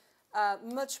been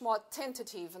much more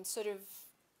tentative and sort of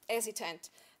hesitant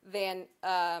than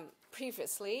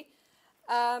previously.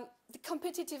 The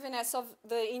competitiveness of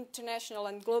the international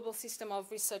and global system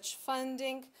of research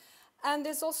funding, and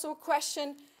there's also a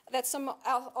question that some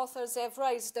authors have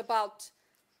raised about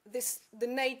the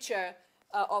nature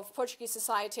of Portuguese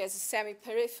society as a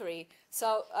semi-periphery.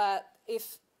 So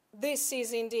if this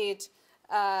is indeed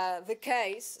the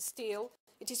case still,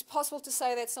 it is possible to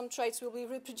say that some traits will be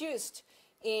reproduced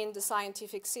in the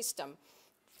scientific system.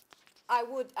 I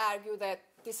would argue that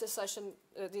this assertion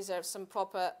deserves some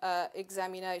proper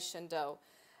examination, though.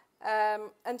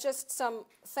 And just some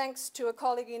thanks to a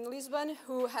colleague in Lisbon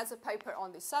who has a paper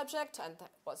on this subject, and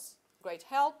that was great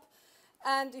help.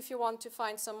 And if you want to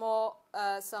find some more,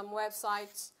 some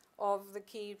websites of the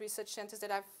key research centers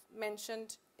that I've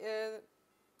mentioned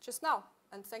just now.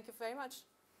 And thank you very much.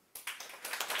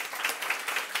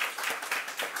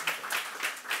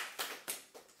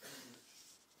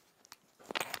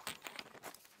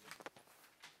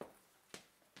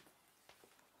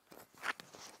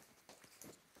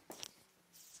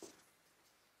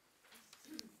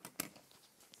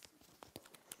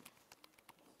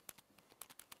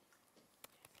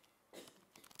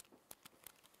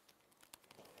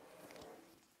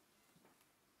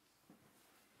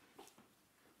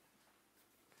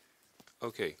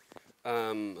 Okay.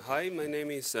 Hi, my name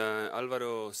is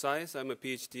Alvaro Saez. I'm a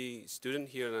PhD student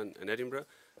here in Edinburgh.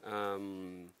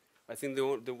 I think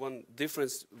the one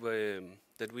difference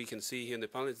that we can see here in the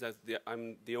panel is that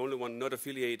I'm the only one not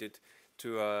affiliated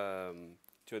to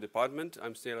a department.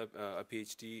 I'm still a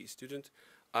PhD student.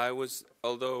 I was,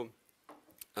 although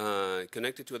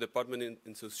connected to a department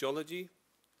in sociology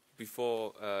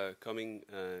before coming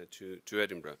to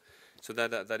Edinburgh. So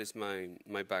that is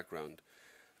my background.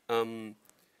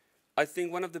 I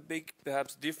think one of the big,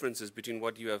 perhaps, differences between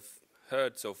what you have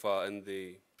heard so far and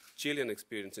the Chilean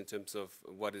experience in terms of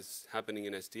what is happening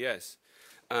in STS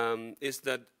is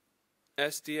that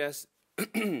STS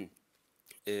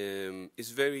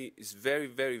is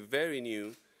very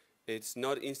new. It's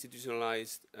not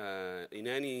institutionalized in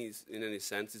any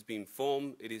sense. It's being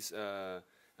formed. It is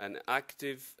an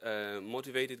active,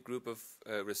 motivated group of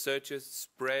researchers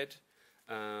spread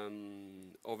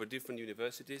over different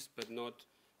universities, but not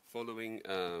following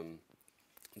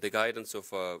the guidance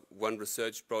of one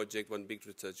research project, one big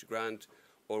research grant,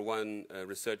 or one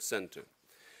research center.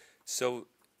 So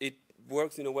it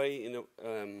works in a way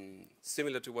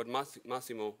similar to what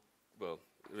Massimo, well,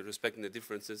 respecting the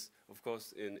differences, of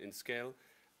course, in scale,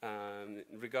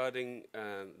 regarding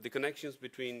the connections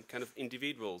between kind of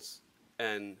individuals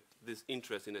and this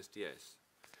interest in STS.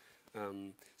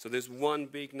 So there's one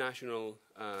big national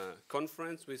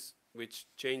conference which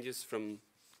changes from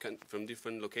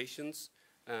different locations.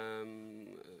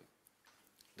 The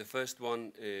first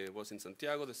one was in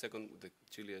Santiago, the second, the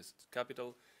Chile's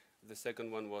capital. The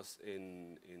second one was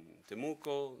in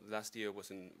Temuco. Last year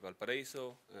was in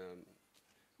Valparaiso.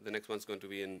 The next one's going to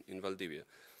be in Valdivia.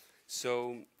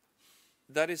 So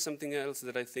that is something else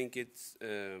that I think it's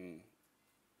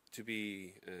to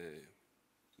be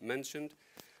mentioned.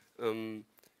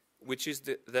 Which is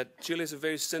that Chile is a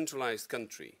very centralized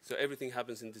country. So everything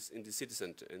happens in the city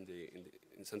center,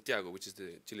 in Santiago, which is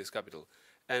Chile's capital.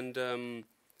 And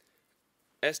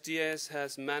STS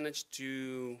has managed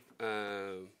to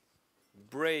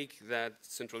break that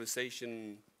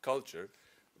centralization culture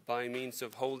by means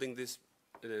of holding these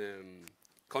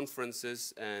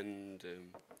conferences and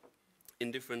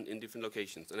in different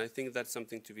locations, and I think that's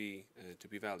something to be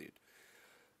valued.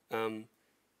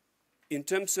 In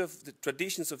terms of the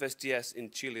traditions of STS in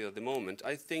Chile at the moment,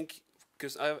 I think,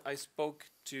 because I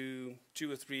spoke to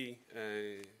 2 or 3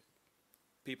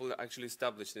 people that actually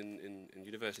established in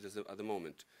universities at the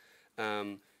moment,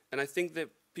 and I think that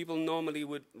people normally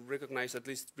would recognize at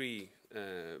least 3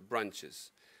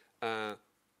 branches.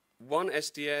 One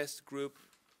STS group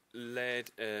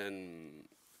led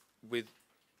with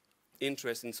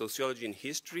interest in sociology and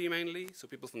history mainly, so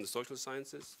people from the social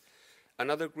sciences.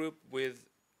 Another group with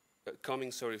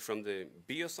coming from the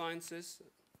biosciences.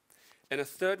 And a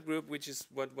third group, which is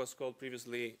what was called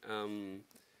previously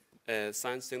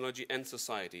science, technology, and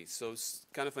society. So it's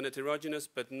kind of an heterogeneous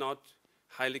but not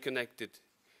highly connected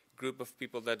group of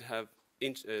people that have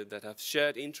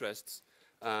shared interests,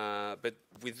 but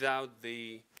without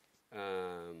a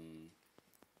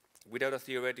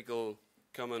theoretical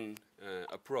common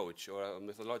approach or a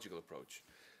methodological approach.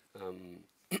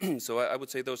 So I would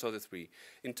say those are the 3.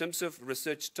 In terms of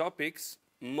research topics,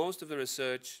 most of the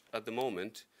research at the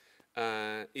moment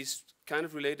is kind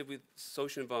of related with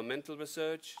social environmental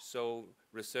research, so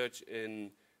research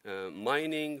in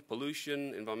mining,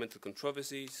 pollution, environmental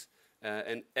controversies,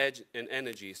 and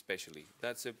energy especially.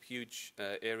 That's a huge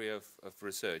area of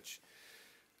research.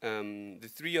 The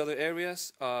 3 other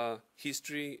areas are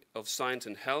history of science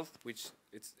and health, which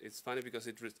it's funny because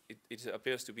it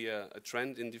appears to be a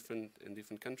trend in different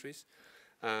countries.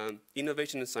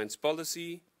 Innovation and science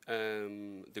policy,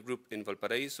 the group in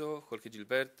Valparaíso, Jorge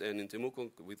Gilbert, and in Temuco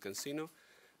with Cancino,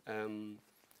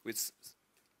 with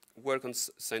work on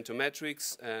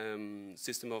scientometrics,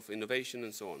 system of innovation,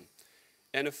 and so on.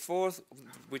 And a 4th,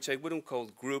 which I wouldn't call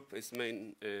group, is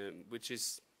which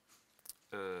is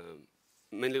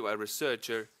mainly a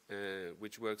researcher,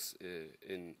 which works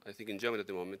I think in Germany at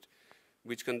the moment,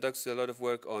 which conducts a lot of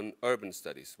work on urban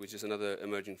studies, which is another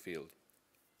emerging field.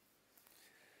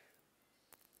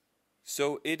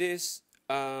 So it is,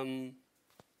 I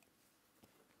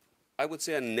would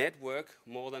say, a network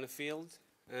more than a field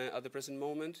at the present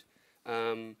moment.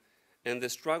 And the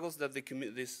struggles that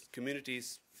this community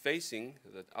is facing,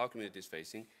 that our community is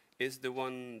facing, is the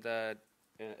one that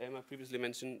Emma previously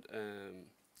mentioned,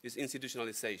 is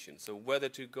institutionalization. So whether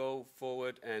to go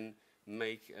forward and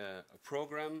make a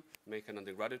program, make an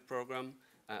undergraduate program.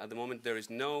 At the moment there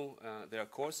are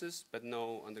courses, but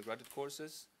no undergraduate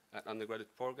courses,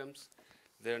 undergraduate programs.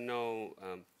 There are no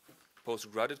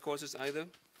postgraduate courses either.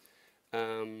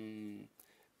 And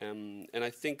I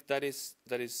think that is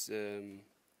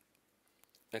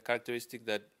a characteristic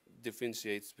that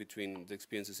differentiates between the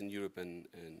experiences in Europe and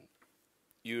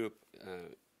Europe,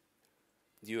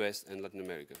 the US, and Latin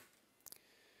America.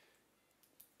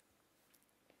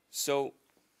 So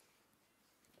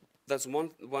that's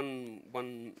one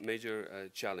major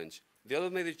challenge. The other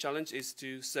major challenge is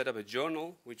to set up a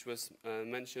journal, which was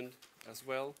mentioned as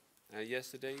well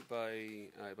yesterday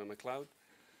by MacLeod.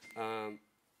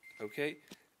 Okay,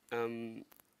 and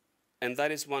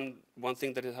that is one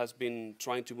thing that it has been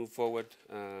trying to move forward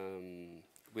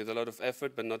with a lot of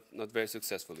effort, but not very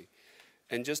successfully.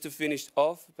 And just to finish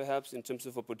off, perhaps in terms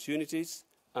of opportunities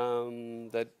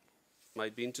that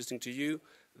might be interesting to you,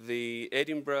 the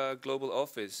Edinburgh Global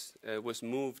Office was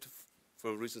moved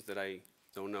for reasons that I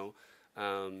don't know.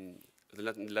 The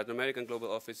Latin American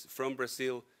Global Office from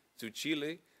Brazil to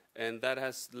Chile, and that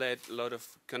has led a lot of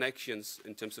connections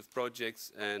in terms of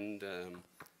projects and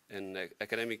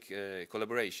academic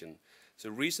collaboration. So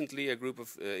recently, a group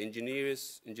of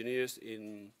engineers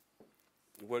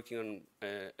working on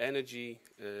energy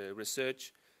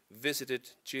research visited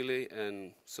Chile,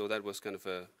 and so that was kind of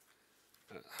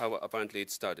how apparently it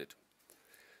started.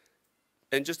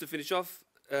 And just to finish off,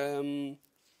 well,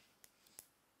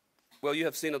 you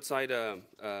have seen outside a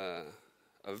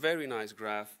very nice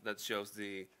graph that shows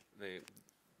the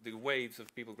waves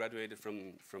of people graduated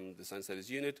from the Science Studies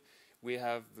unit. We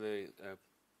have the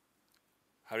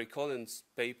Harry Collins'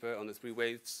 paper on the 3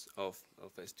 waves of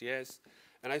STS.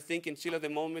 And I think in Chile at the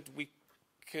moment, we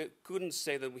couldn't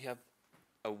say that we have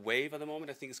a wave at the moment.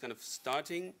 I think it's kind of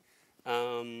starting,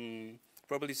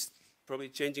 probably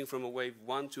changing from a wave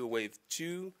 1 to a wave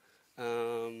 2.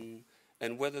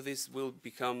 And whether this will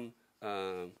become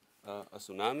a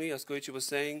tsunami, as Koichi was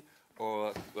saying,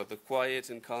 or the quiet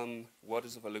and calm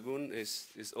waters of a lagoon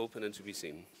is open and to be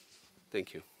seen.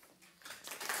 Thank you.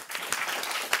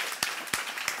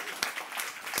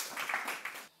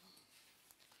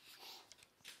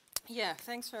 Yeah,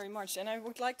 thanks very much. And I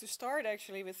would like to start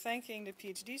actually with thanking the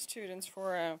PhD students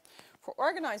for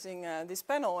organizing this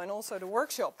panel and also the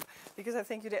workshop, because I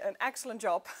think you did an excellent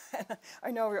job.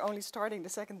 I know we're only starting the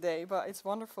second day, but it's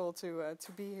wonderful to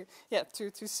be here, yeah,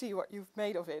 to see what you've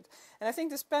made of it. And I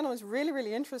think this panel is really,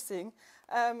 really interesting,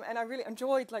 and I really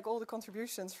enjoyed like all the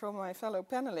contributions from my fellow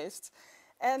panelists.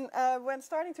 And when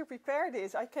starting to prepare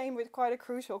this, I came with quite a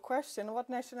crucial question: what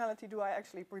nationality do I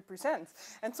actually represent?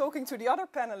 And talking to the other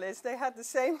panelists, they had the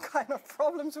same kind of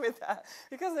problems with that,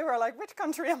 because they were like, which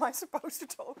country am I supposed to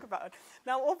talk about?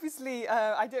 Now, obviously,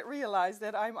 I did realize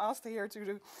that I'm asked here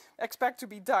to expect to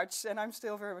be Dutch, and I'm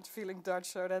still very much feeling Dutch,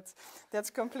 so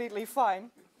that's completely fine.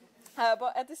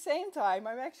 But at the same time,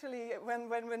 I'm actually,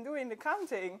 when doing the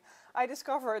counting, I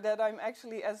discovered that I'm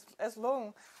actually as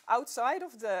long outside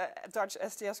of the Dutch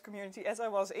STS community as I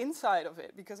was inside of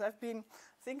it, because I've been,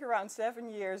 I think, around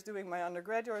 7 years doing my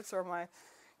undergraduates or my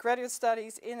graduate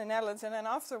studies in the Netherlands, and then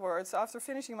afterwards, after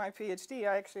finishing my PhD,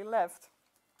 I actually left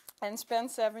and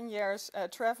spent 7 years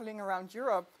traveling around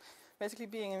Europe, basically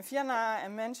being in Vienna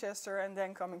and Manchester and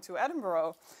then coming to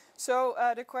Edinburgh. So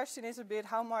the question is a bit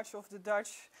how much of the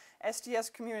Dutch STS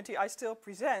community I still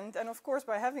present, and of course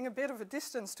by having a bit of a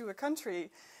distance to a country,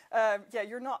 yeah,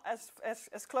 you're not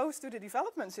as close to the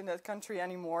developments in that country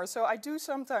anymore. So I do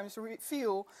sometimes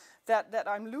feel that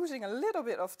I'm losing a little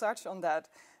bit of touch on that.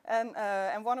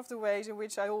 And one of the ways in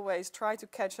which I always try to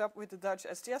catch up with the Dutch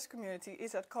STS community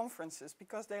is at conferences,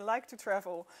 because they like to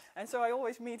travel. And so I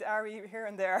always meet Arie here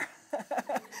and there.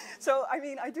 So, I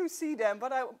mean, I do see them,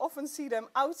 but I often see them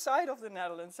outside of the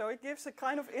Netherlands. So it gives a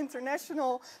kind of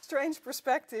international, strange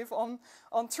perspective on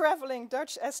traveling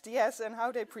Dutch STS and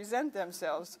how they present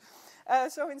themselves.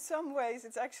 So in some ways,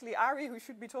 it's actually Arie who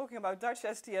should be talking about Dutch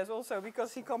STS also,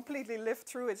 because he completely lived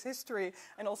through its history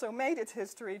and also made its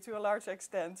history to a large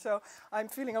extent. So I'm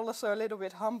feeling also a little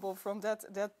bit humble from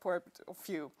that point of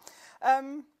view.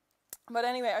 But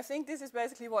anyway, I think this is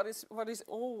basically what is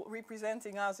all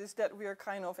representing us, is that we are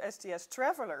kind of STS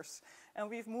travelers, and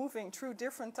we're moving through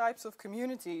different types of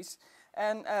communities.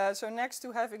 And so next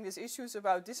to having these issues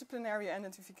about disciplinary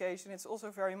identification, it's also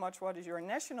very much what is your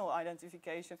national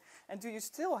identification, and do you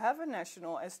still have a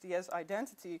national STS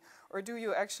identity, or do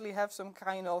you actually have some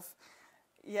kind of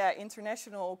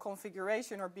international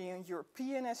configuration, or being a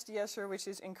European STSer, which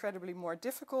is incredibly more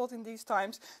difficult in these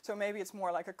times. So maybe it's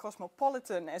more like a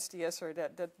cosmopolitan STSer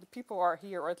that the people are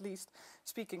here, or at least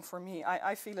speaking for me,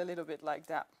 I feel a little bit like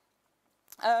that.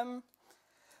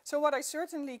 So what I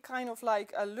certainly kind of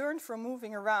like learned from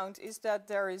moving around is that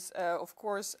there is, of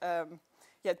course,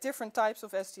 different types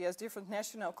of STS, different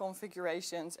national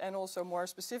configurations, and also more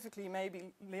specifically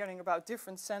maybe learning about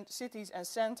different cities and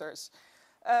centers.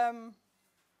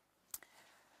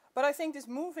 But I think this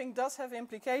moving does have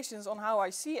implications on how I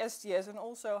see STS and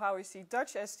also how I see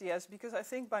Dutch STS, because I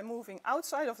think by moving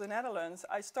outside of the Netherlands,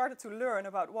 I started to learn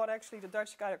about what actually the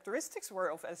Dutch characteristics were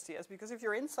of STS, because if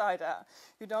you're inside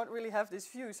you don't really have this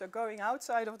view. So going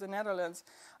outside of the Netherlands,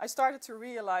 I started to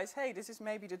realize, hey, this is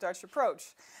maybe the Dutch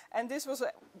approach. And this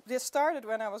started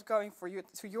when I was going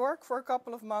to York for a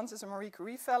couple of months as a Marie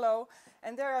Curie fellow,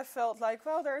 and there I felt like,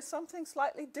 well, there is something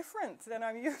slightly different than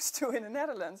I'm used to in the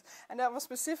Netherlands, and that was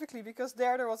specifically because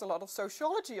there was a lot of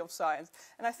sociology of science.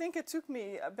 And I think it took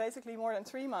me basically more than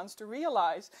 3 months to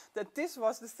realize that this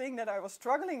was the thing that I was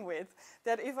struggling with,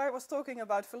 that if I was talking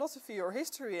about philosophy or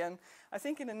history, and I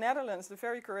think in the Netherlands the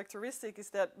very characteristic is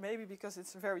that maybe because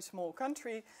it's a very small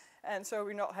country, and so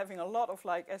we're not having a lot of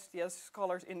like STS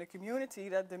scholars in the community,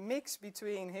 that the mix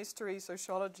between history,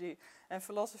 sociology and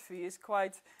philosophy is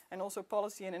quite, and also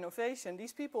policy and innovation,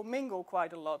 these people mingle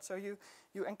quite a lot. So you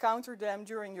encounter them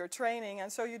during your training,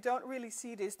 and so you don't really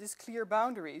see these clear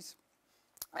boundaries.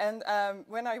 And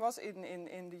when I was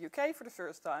in the UK for the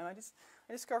first time,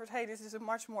 I discovered, hey, this is a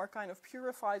much more kind of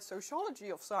purified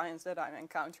sociology of science that I'm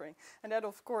encountering. And that,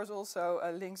 of course, also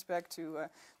links back to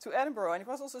Edinburgh. And it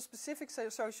was also specific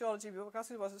sociology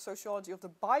because it was a sociology of the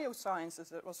biosciences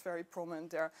that was very prominent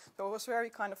there. So it was very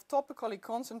kind of topically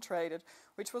concentrated,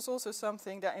 which was also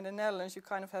something that in the Netherlands you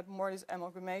kind of had more this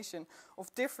amalgamation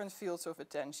of different fields of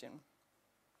attention.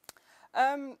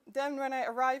 Then when I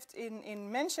arrived in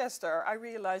Manchester, I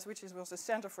realized, which was the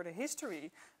center for the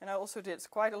history, and I also did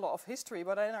quite a lot of history,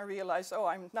 but then I realized, oh,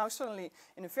 I'm now suddenly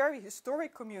in a very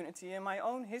historic community, and my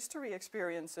own history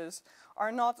experiences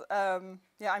are not, I'm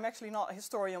actually not a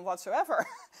historian whatsoever.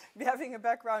 Having a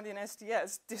background in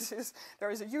STS,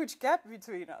 there is a huge gap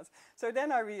between us. So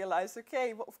then I realized,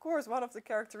 okay, well, of course, one of the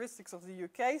characteristics of the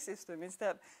UK system is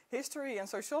that history and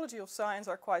sociology of science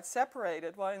are quite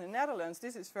separated, while in the Netherlands,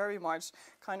 this is very much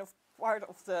kind of part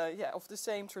of the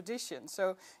same tradition.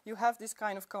 So you have this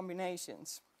kind of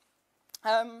combinations.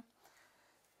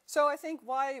 So I think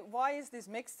why is this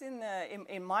mixed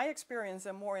in my experience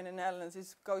and more in the Netherlands?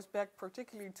 It goes back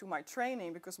particularly to my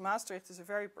training, because Maastricht is a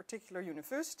very particular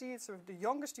university. It's the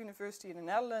youngest university in the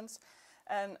Netherlands,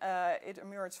 and it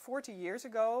emerged 40 years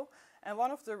ago. And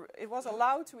it was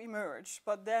allowed to emerge,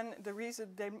 but then the reason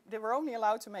they were only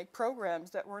allowed to make programs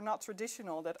that were not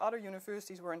traditional, that other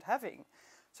universities weren't having.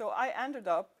 So I ended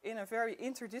up in a very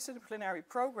interdisciplinary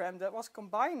program that was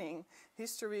combining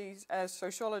history,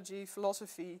 sociology,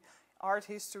 philosophy, art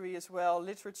history as well,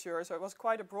 literature. So it was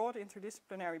quite a broad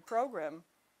interdisciplinary program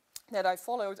that I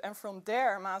followed. And from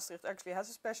there, Maastricht actually has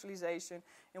a specialization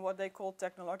in what they call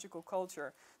technological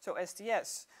culture, so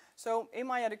STS. So in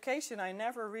my education, I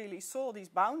never really saw these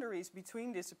boundaries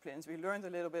between disciplines. We learned a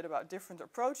little bit about different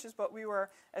approaches, but we were,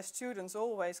 as students,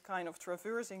 always kind of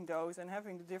traversing those and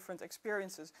having the different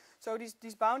experiences. So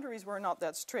these boundaries were not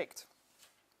that strict.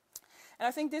 And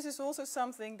I think this is also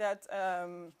something that,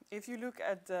 if you look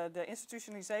at the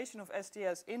institutionalization of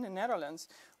STS in the Netherlands,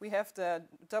 we have the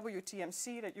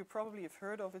WTMC that you probably have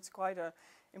heard of. It's quite an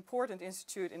important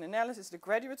institute in the Netherlands. It's the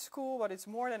graduate school, but it's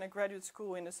more than a graduate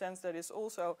school in the sense that it's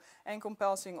also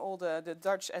encompassing all the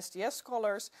Dutch STS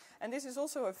scholars. And this is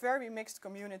also a very mixed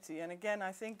community. And again,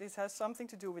 I think this has something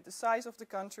to do with the size of the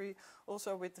country,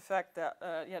 also with the fact that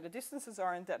the distances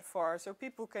aren't that far. So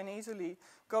people can easily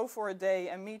go for a day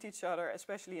and meet each other,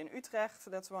 especially in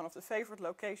Utrecht. That's one of the favorite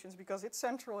locations because it's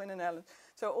central in the Netherlands.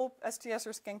 So all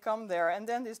STSers can come there. And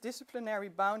then these disciplinary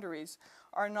boundaries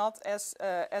are not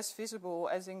as visible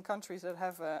as in countries that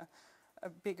have a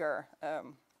bigger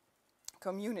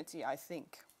community, I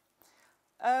think.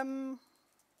 Then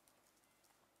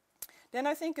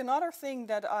I think another thing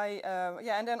that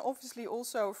and then obviously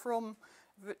also from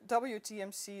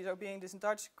WTMC, so being this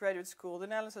Dutch graduate school, the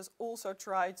Netherlands has also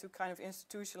tried to kind of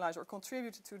institutionalize or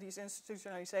contribute to this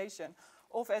institutionalization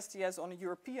of STS on a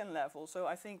European level. So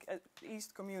I think the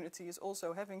East community is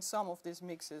also having some of these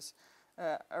mixes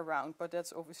around, but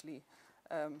that's obviously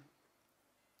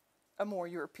a more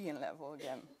European level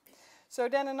again. So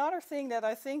then another thing that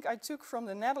I think I took from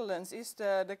the Netherlands is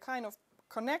the kind of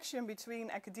connection between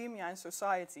academia and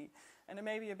society, and there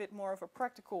may be a bit more of a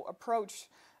practical approach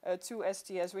to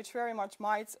STS, which very much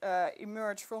might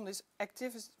emerge from this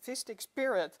activistic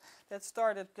spirit that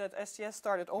STS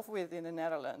started off with in the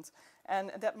Netherlands,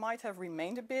 and that might have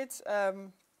remained a bit.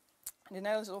 The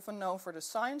Netherlands is often known for the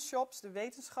science shops, the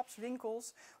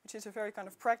wetenschapswinkels, which is a very kind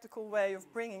of practical way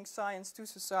of bringing science to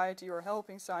society or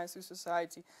helping science to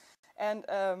society. And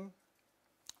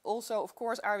also, of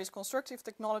course, Irish constructive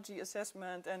technology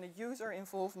assessment and the user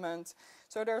involvement.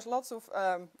 So there's lots of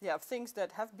things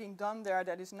that have been done there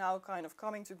that is now kind of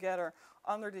coming together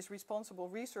under this responsible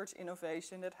research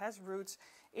innovation that has roots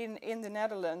in the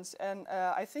Netherlands. And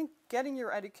I think getting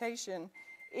your education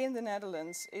in the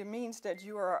Netherlands, it means that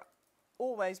you are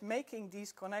always making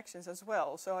these connections as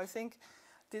well. So I think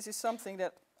this is something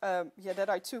that that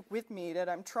I took with me, that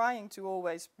I'm trying to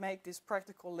always make these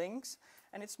practical links.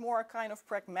 And it's more a kind of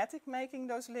pragmatic making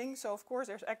those links. So of course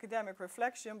there's academic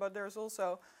reflection, but there's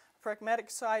also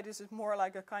pragmatic side. This is more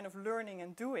like a kind of learning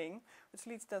and doing, which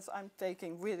leads that I'm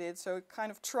taking with it. So kind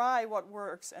of try what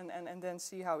works and then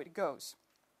see how it goes.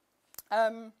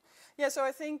 So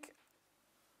I think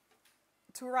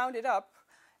to round it up,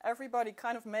 everybody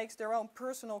kind of makes their own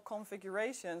personal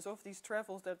configurations of these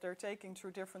travels that they're taking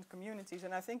through different communities.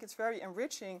 And I think it's very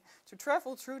enriching to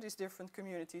travel through these different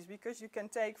communities, because you can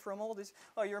take from all this,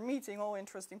 well, you're meeting all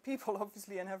interesting people,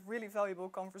 obviously, and have really valuable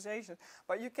conversations.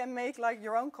 But you can make like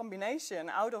your own combination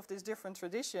out of these different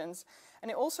traditions.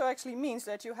 And it also actually means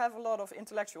that you have a lot of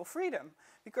intellectual freedom,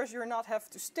 because you're not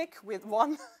have to stick with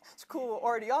one school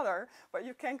or the other, but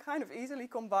you can kind of easily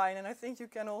combine. And I think you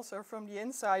can also from the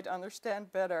inside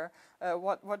understand better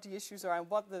what the issues are and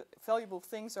what the valuable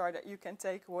things are that you can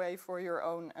take away for your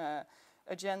own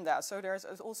agenda. So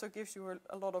it also gives you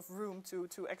a lot of room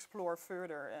to explore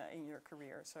further in your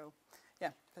career. So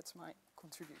yeah, that's my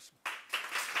contribution.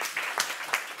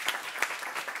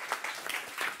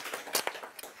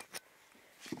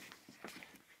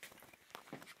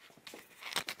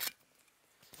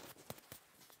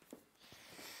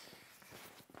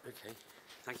 Okay,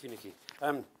 thank you, Nikki.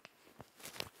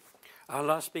 Our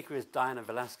last speaker is Diana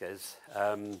Velasquez,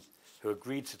 who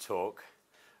agreed to talk,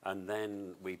 and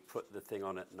then we put the thing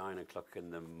on at 9 o'clock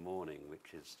in the morning,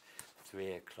 which is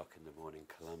 3 o'clock in the morning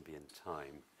Colombian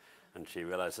time, and she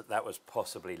realized that that was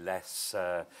possibly less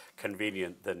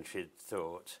convenient than she'd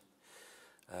thought.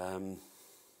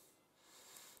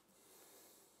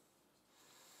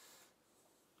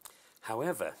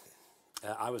 However,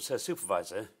 I was her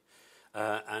supervisor,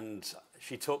 and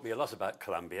she taught me a lot about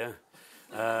Colombia.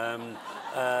 So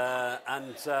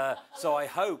I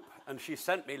hope, and she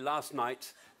sent me last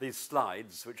night these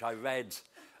slides, which I read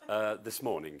this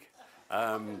morning,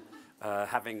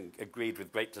 having agreed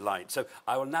with great delight. So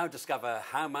I will now discover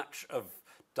how much of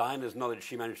Diana's knowledge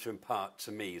she managed to impart to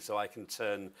me, so I can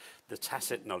turn the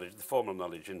tacit knowledge, the formal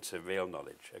knowledge, into real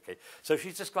knowledge. Okay. So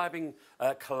she's describing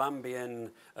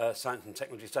Colombian science and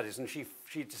technology studies, and she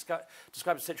describes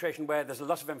a situation where there's a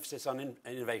lot of emphasis on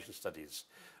innovation studies.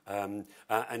 And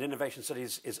innovation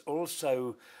studies is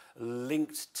also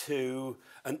linked to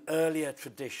an earlier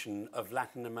tradition of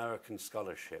Latin American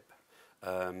scholarship,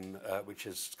 which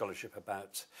is scholarship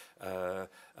about the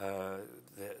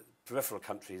peripheral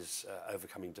countries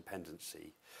overcoming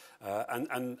dependency. And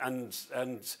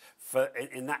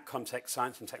in that context,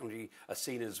 science and technology are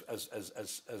seen as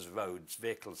roads,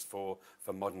 vehicles for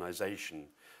modernization.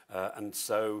 And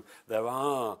so there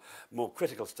are more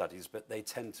critical studies, but they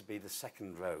tend to be the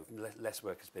second row. Less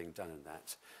work is being done in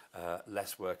that.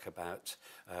 Less work about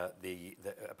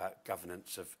about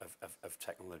governance of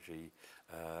technology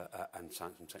and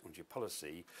science and technology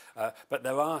policy. But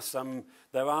there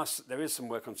is some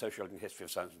work on sociology and history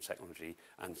of science and technology,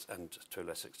 and to a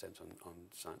lesser extent on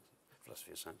science,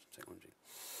 philosophy of science and technology.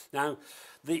 Now,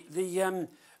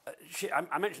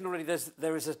 I mentioned already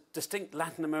there is a distinct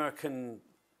Latin American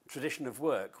tradition of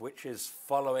work which is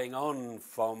following on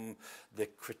from the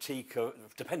critique of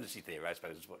dependency theory, I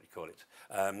suppose is what you call it.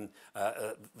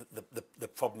 The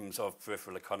problems of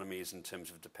peripheral economies in terms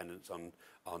of dependence on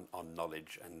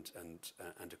knowledge and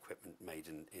equipment made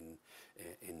in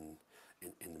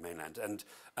the mainland,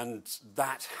 and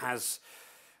that has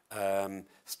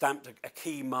stamped a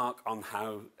key mark on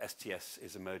how STS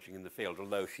is emerging in the field.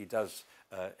 Although she does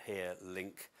here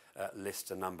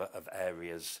list a number of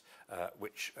areas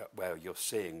where you're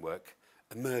seeing work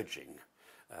emerging.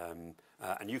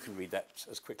 And you can read that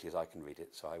as quickly as I can read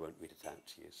it, so I won't read it out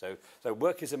to you. So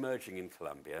work is emerging in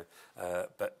Colombia,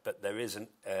 but there isn't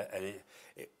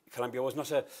Colombia was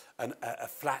not a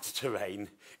flat terrain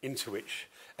into which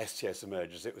STS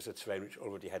emerges. It was a terrain which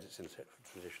already had its intellectual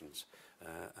traditions.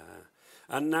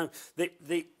 And now,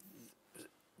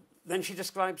 then she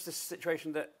describes this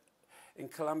situation that in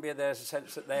Colombia there's a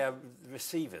sense that they are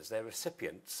receivers, they're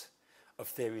recipients of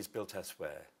theories built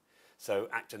elsewhere. So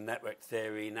actor network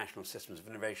theory, national systems of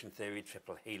innovation theory,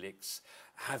 triple helix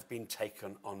have been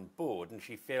taken on board, and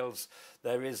she feels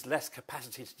there is less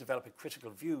capacity to develop a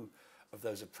critical view of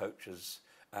those approaches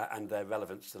and their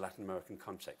relevance to the Latin American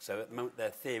context. So at the moment they're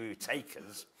theory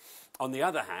takers. On the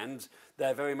other hand,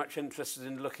 they're very much interested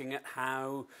in looking at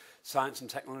how science and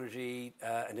technology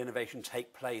and innovation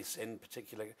take place in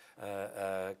particular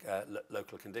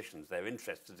local conditions. They're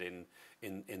interested in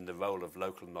the role of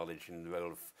local knowledge, in the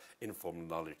role of informal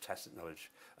knowledge, tacit knowledge,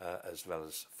 as well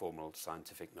as formal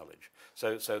scientific knowledge.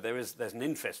 So there's an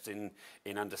interest in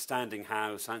understanding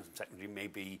how science and technology may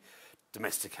be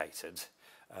domesticated.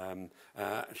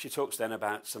 She talks then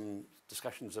about some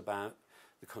discussions about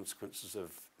the consequences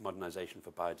of modernization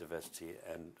for biodiversity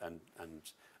and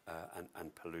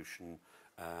pollution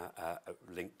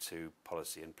linked to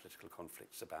policy and political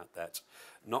conflicts about that.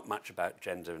 Not much about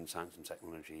gender and science and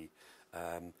technology.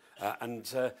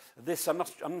 This, I'm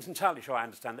not entirely sure I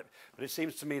understand it, but it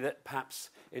seems to me that perhaps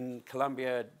in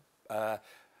Colombia,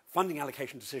 funding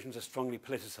allocation decisions are strongly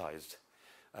politicized.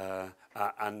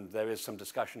 And there is some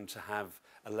discussion to have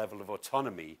a level of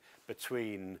autonomy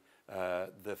between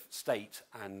the state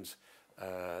and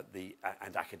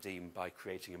academe by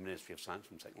creating a Ministry of Science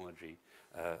and Technology.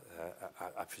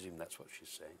 I presume that's what she's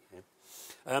saying here.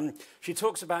 She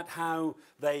talks about how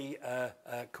they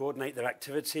coordinate their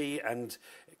activity, and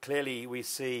clearly we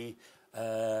see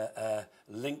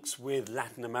links with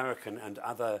Latin American and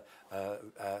other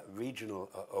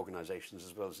regional organizations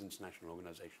as well as international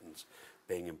organizations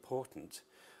being important.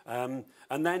 And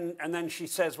then she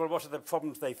says, well, what are the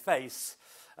problems they face?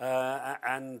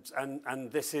 And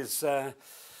this is, in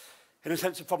a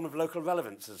sense, a problem of local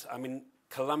relevances. I mean,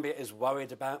 Colombia is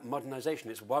worried about modernization.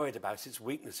 It's worried about its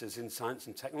weaknesses in science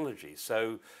and technology.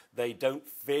 So they don't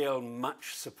feel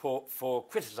much support for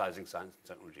criticizing science and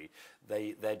technology.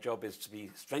 Their job is to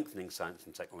be strengthening science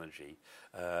and technology,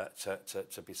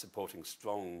 to be supporting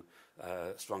strong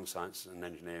science and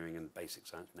engineering and basic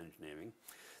science and engineering.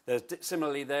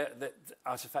 Similarly, the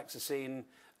artifacts are seen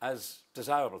as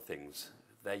desirable things.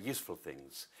 They're useful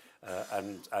things,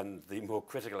 and the more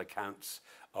critical accounts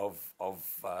of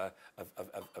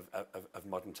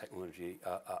modern technology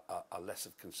are less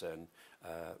of concern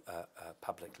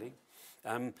publicly.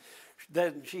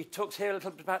 Then she talks here a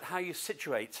little bit about how you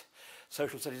situate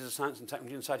social studies of science and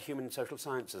technology inside human and social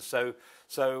sciences. So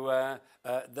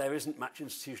there isn't much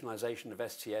institutionalization of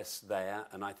STS there,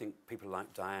 and I think people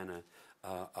like Diana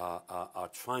are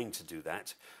trying to do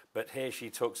that. But here she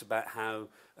talks about how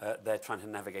they're trying to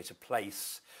navigate a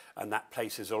place, and that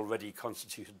place is already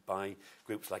constituted by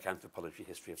groups like anthropology,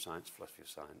 history of science, philosophy of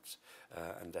science,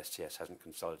 and STS hasn't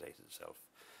consolidated itself.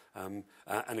 And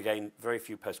again, very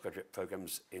few postgraduate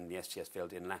programs in the STS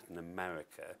field in Latin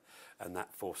America, and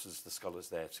that forces the scholars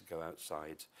there to go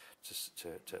outside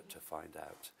to find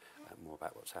out more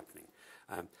about what's happening.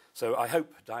 So I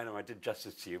hope, Diana, I did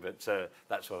justice to you, but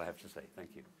that's all I have to say.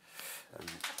 Thank you.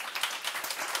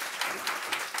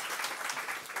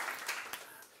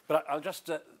 But I'll just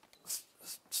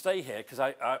stay here, because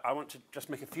I want to just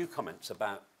make a few comments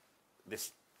about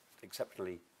this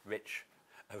exceptionally rich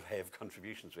array of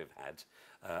contributions we've had,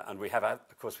 and we have,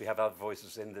 of course, we have other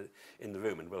voices in the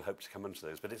room, and we'll hope to come onto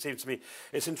those. But it seems to me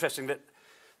it's interesting that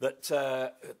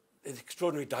the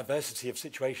extraordinary diversity of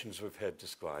situations we've heard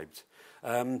described.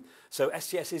 So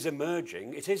STS is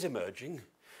emerging. It is emerging,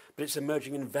 but it's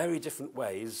emerging in very different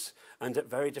ways and at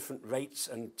very different rates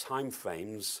and time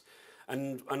frames.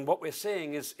 And what we're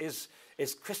seeing is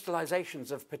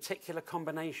crystallizations of particular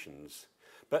combinations.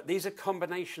 But these are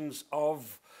combinations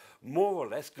of more or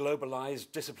less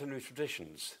globalized disciplinary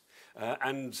traditions.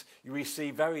 And we see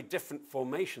very different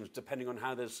formations depending on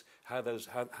how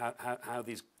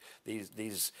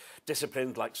these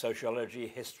disciplines like sociology,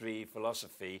 history,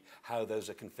 philosophy, how those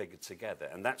are configured together.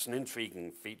 And that's an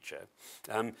intriguing feature.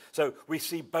 So we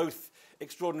see both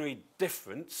extraordinary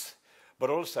difference, but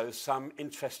also some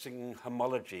interesting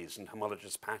homologies and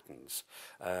homologous patterns.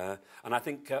 And I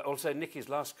think also Nikki's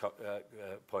last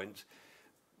point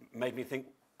made me think,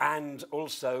 and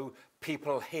also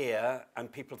people here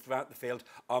and people throughout the field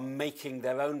are making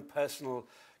their own personal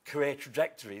career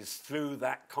trajectories through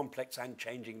that complex and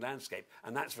changing landscape.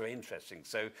 And that's very interesting.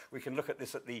 So we can look at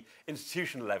this at the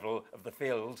institutional level of the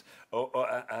field,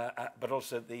 but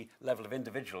also at the level of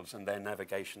individuals and their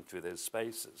navigation through those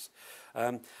spaces.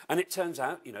 And it turns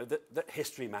out, you know, that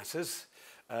history matters.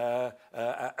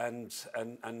 And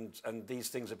these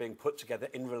things are being put together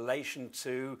in relation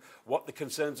to what the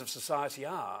concerns of society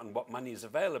are and what money is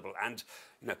available, and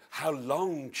you know how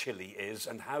long Chile is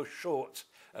and how short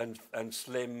and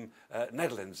slim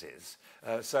Netherlands is.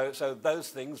 So those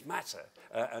things matter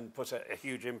and put a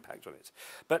huge impact on it.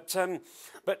 But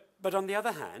on the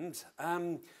other hand,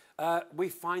 we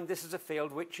find this is a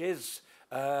field which is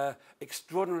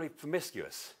extraordinarily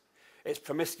promiscuous. It's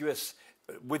promiscuous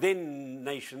within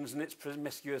nations, and it's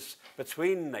promiscuous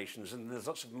between nations, and there's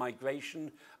lots of migration,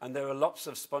 and there are lots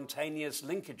of spontaneous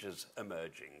linkages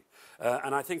emerging.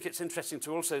 And I think it's interesting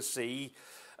to also see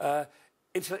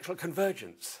intellectual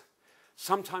convergence,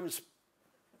 sometimes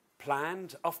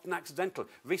planned, often accidental.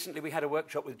 Recently we had a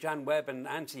workshop with Jan Webb and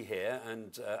Antti here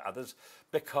and others,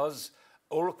 because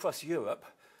all across Europe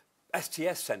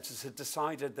STS centres had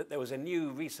decided that there was a new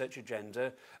research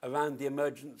agenda around the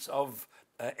emergence of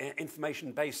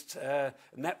information-based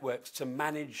networks to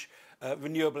manage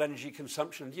renewable energy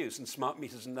consumption and use and smart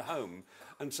meters in the home.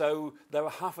 And so there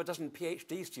are half a dozen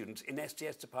PhD students in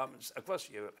STS departments across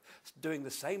Europe doing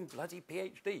the same bloody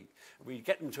PhD. We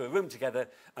get them to a room together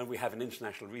and we have an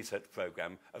international research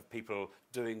program of people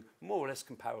doing more or less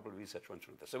comparable research one to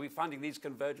another. So we're finding these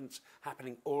convergence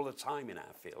happening all the time in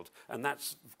our field, and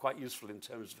that's quite useful in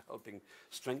terms of helping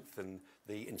strengthen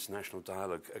the international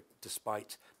dialogue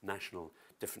despite national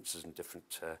differences and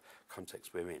different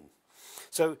contexts we're in.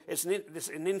 So it's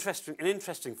an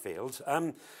interesting field,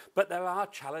 but there are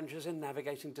challenges in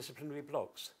navigating disciplinary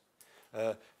blocks.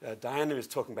 Diana is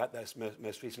talking about this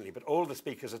most recently, but all the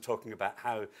speakers are talking about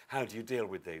how do you deal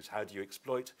with these, how do you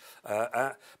exploit.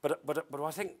 But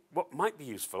I think what might be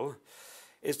useful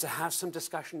is to have some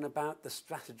discussion about the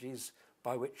strategies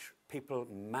by which people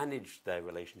manage their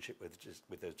relationship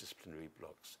with those disciplinary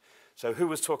blocks. So who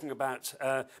was talking about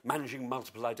managing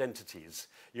multiple identities?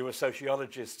 You're a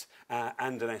sociologist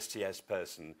and an STS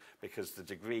person, because the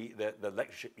degree, the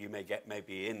lectureship you may get may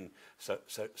be in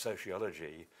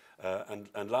sociology.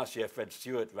 And last year, Fred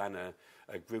Stewart ran a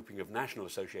grouping of national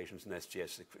associations in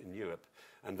STS in Europe.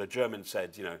 And the German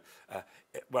said, you know,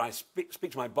 when I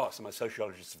speak to my boss, I'm a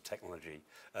sociologist of technology.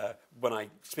 When I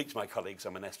speak to my colleagues,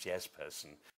 I'm an STS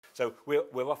person. So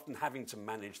we're often having to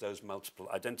manage those multiple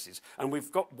identities. And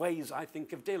we've got ways, I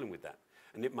think, of dealing with that.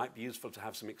 And it might be useful to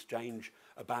have some exchange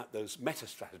about those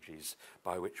meta-strategies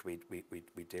by which we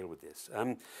deal with this.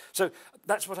 So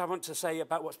that's what I want to say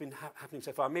about what's been happening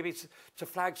so far. Maybe to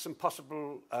flag some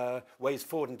possible ways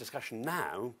forward in discussion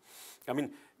now. I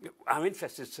mean, our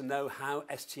interest is to know how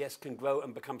STS can grow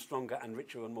and become stronger and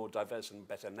richer and more diverse and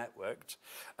better networked.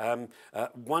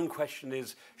 One question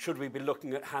is, should we be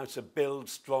looking at how to build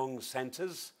strong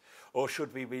centres? Or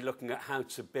should we be looking at how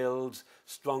to build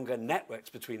stronger networks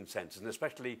between centres? And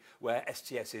especially where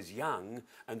STS is young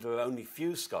and there are only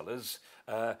few scholars,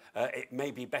 it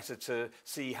may be better to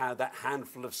see how that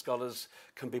handful of scholars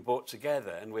can be brought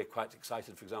together. And we're quite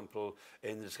excited, for example,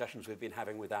 in the discussions we've been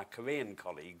having with our Korean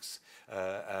colleagues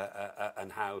and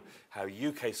how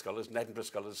UK scholars and Edinburgh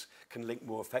scholars can link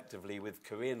more effectively with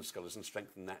Korean scholars and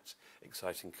strengthen that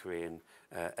exciting Korean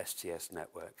STS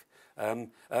network.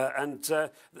 Then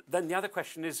the other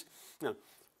question is,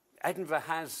 Edinburgh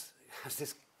has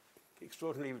this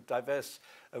extraordinarily diverse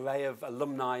array of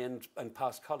alumni and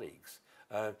past colleagues.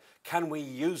 Can we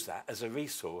use that as a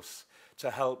resource to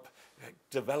help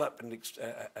develop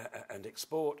and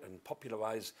export and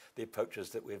popularise the approaches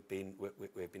that we've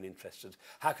been interested?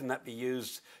 How can that be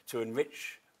used to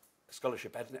enrich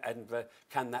scholarship at Edinburgh?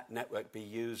 Can that network be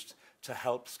used to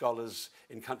help scholars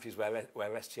in countries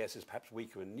where STS is perhaps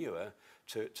weaker and newer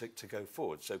to go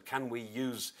forward? So can we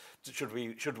use,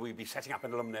 should we be setting up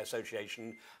an alumni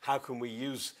association? How can we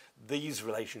use these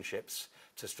relationships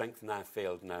to strengthen our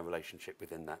field and our relationship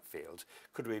within that field?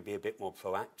 Could we be a bit more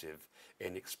proactive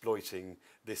in exploiting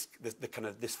this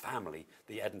family,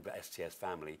 the Edinburgh STS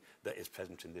family that is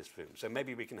present in this room? So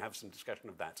maybe we can have some discussion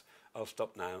of that. I'll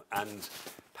stop now and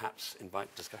perhaps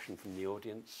invite discussion from the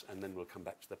audience, and then we'll come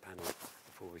back to the panel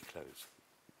before we close.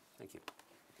 Thank you.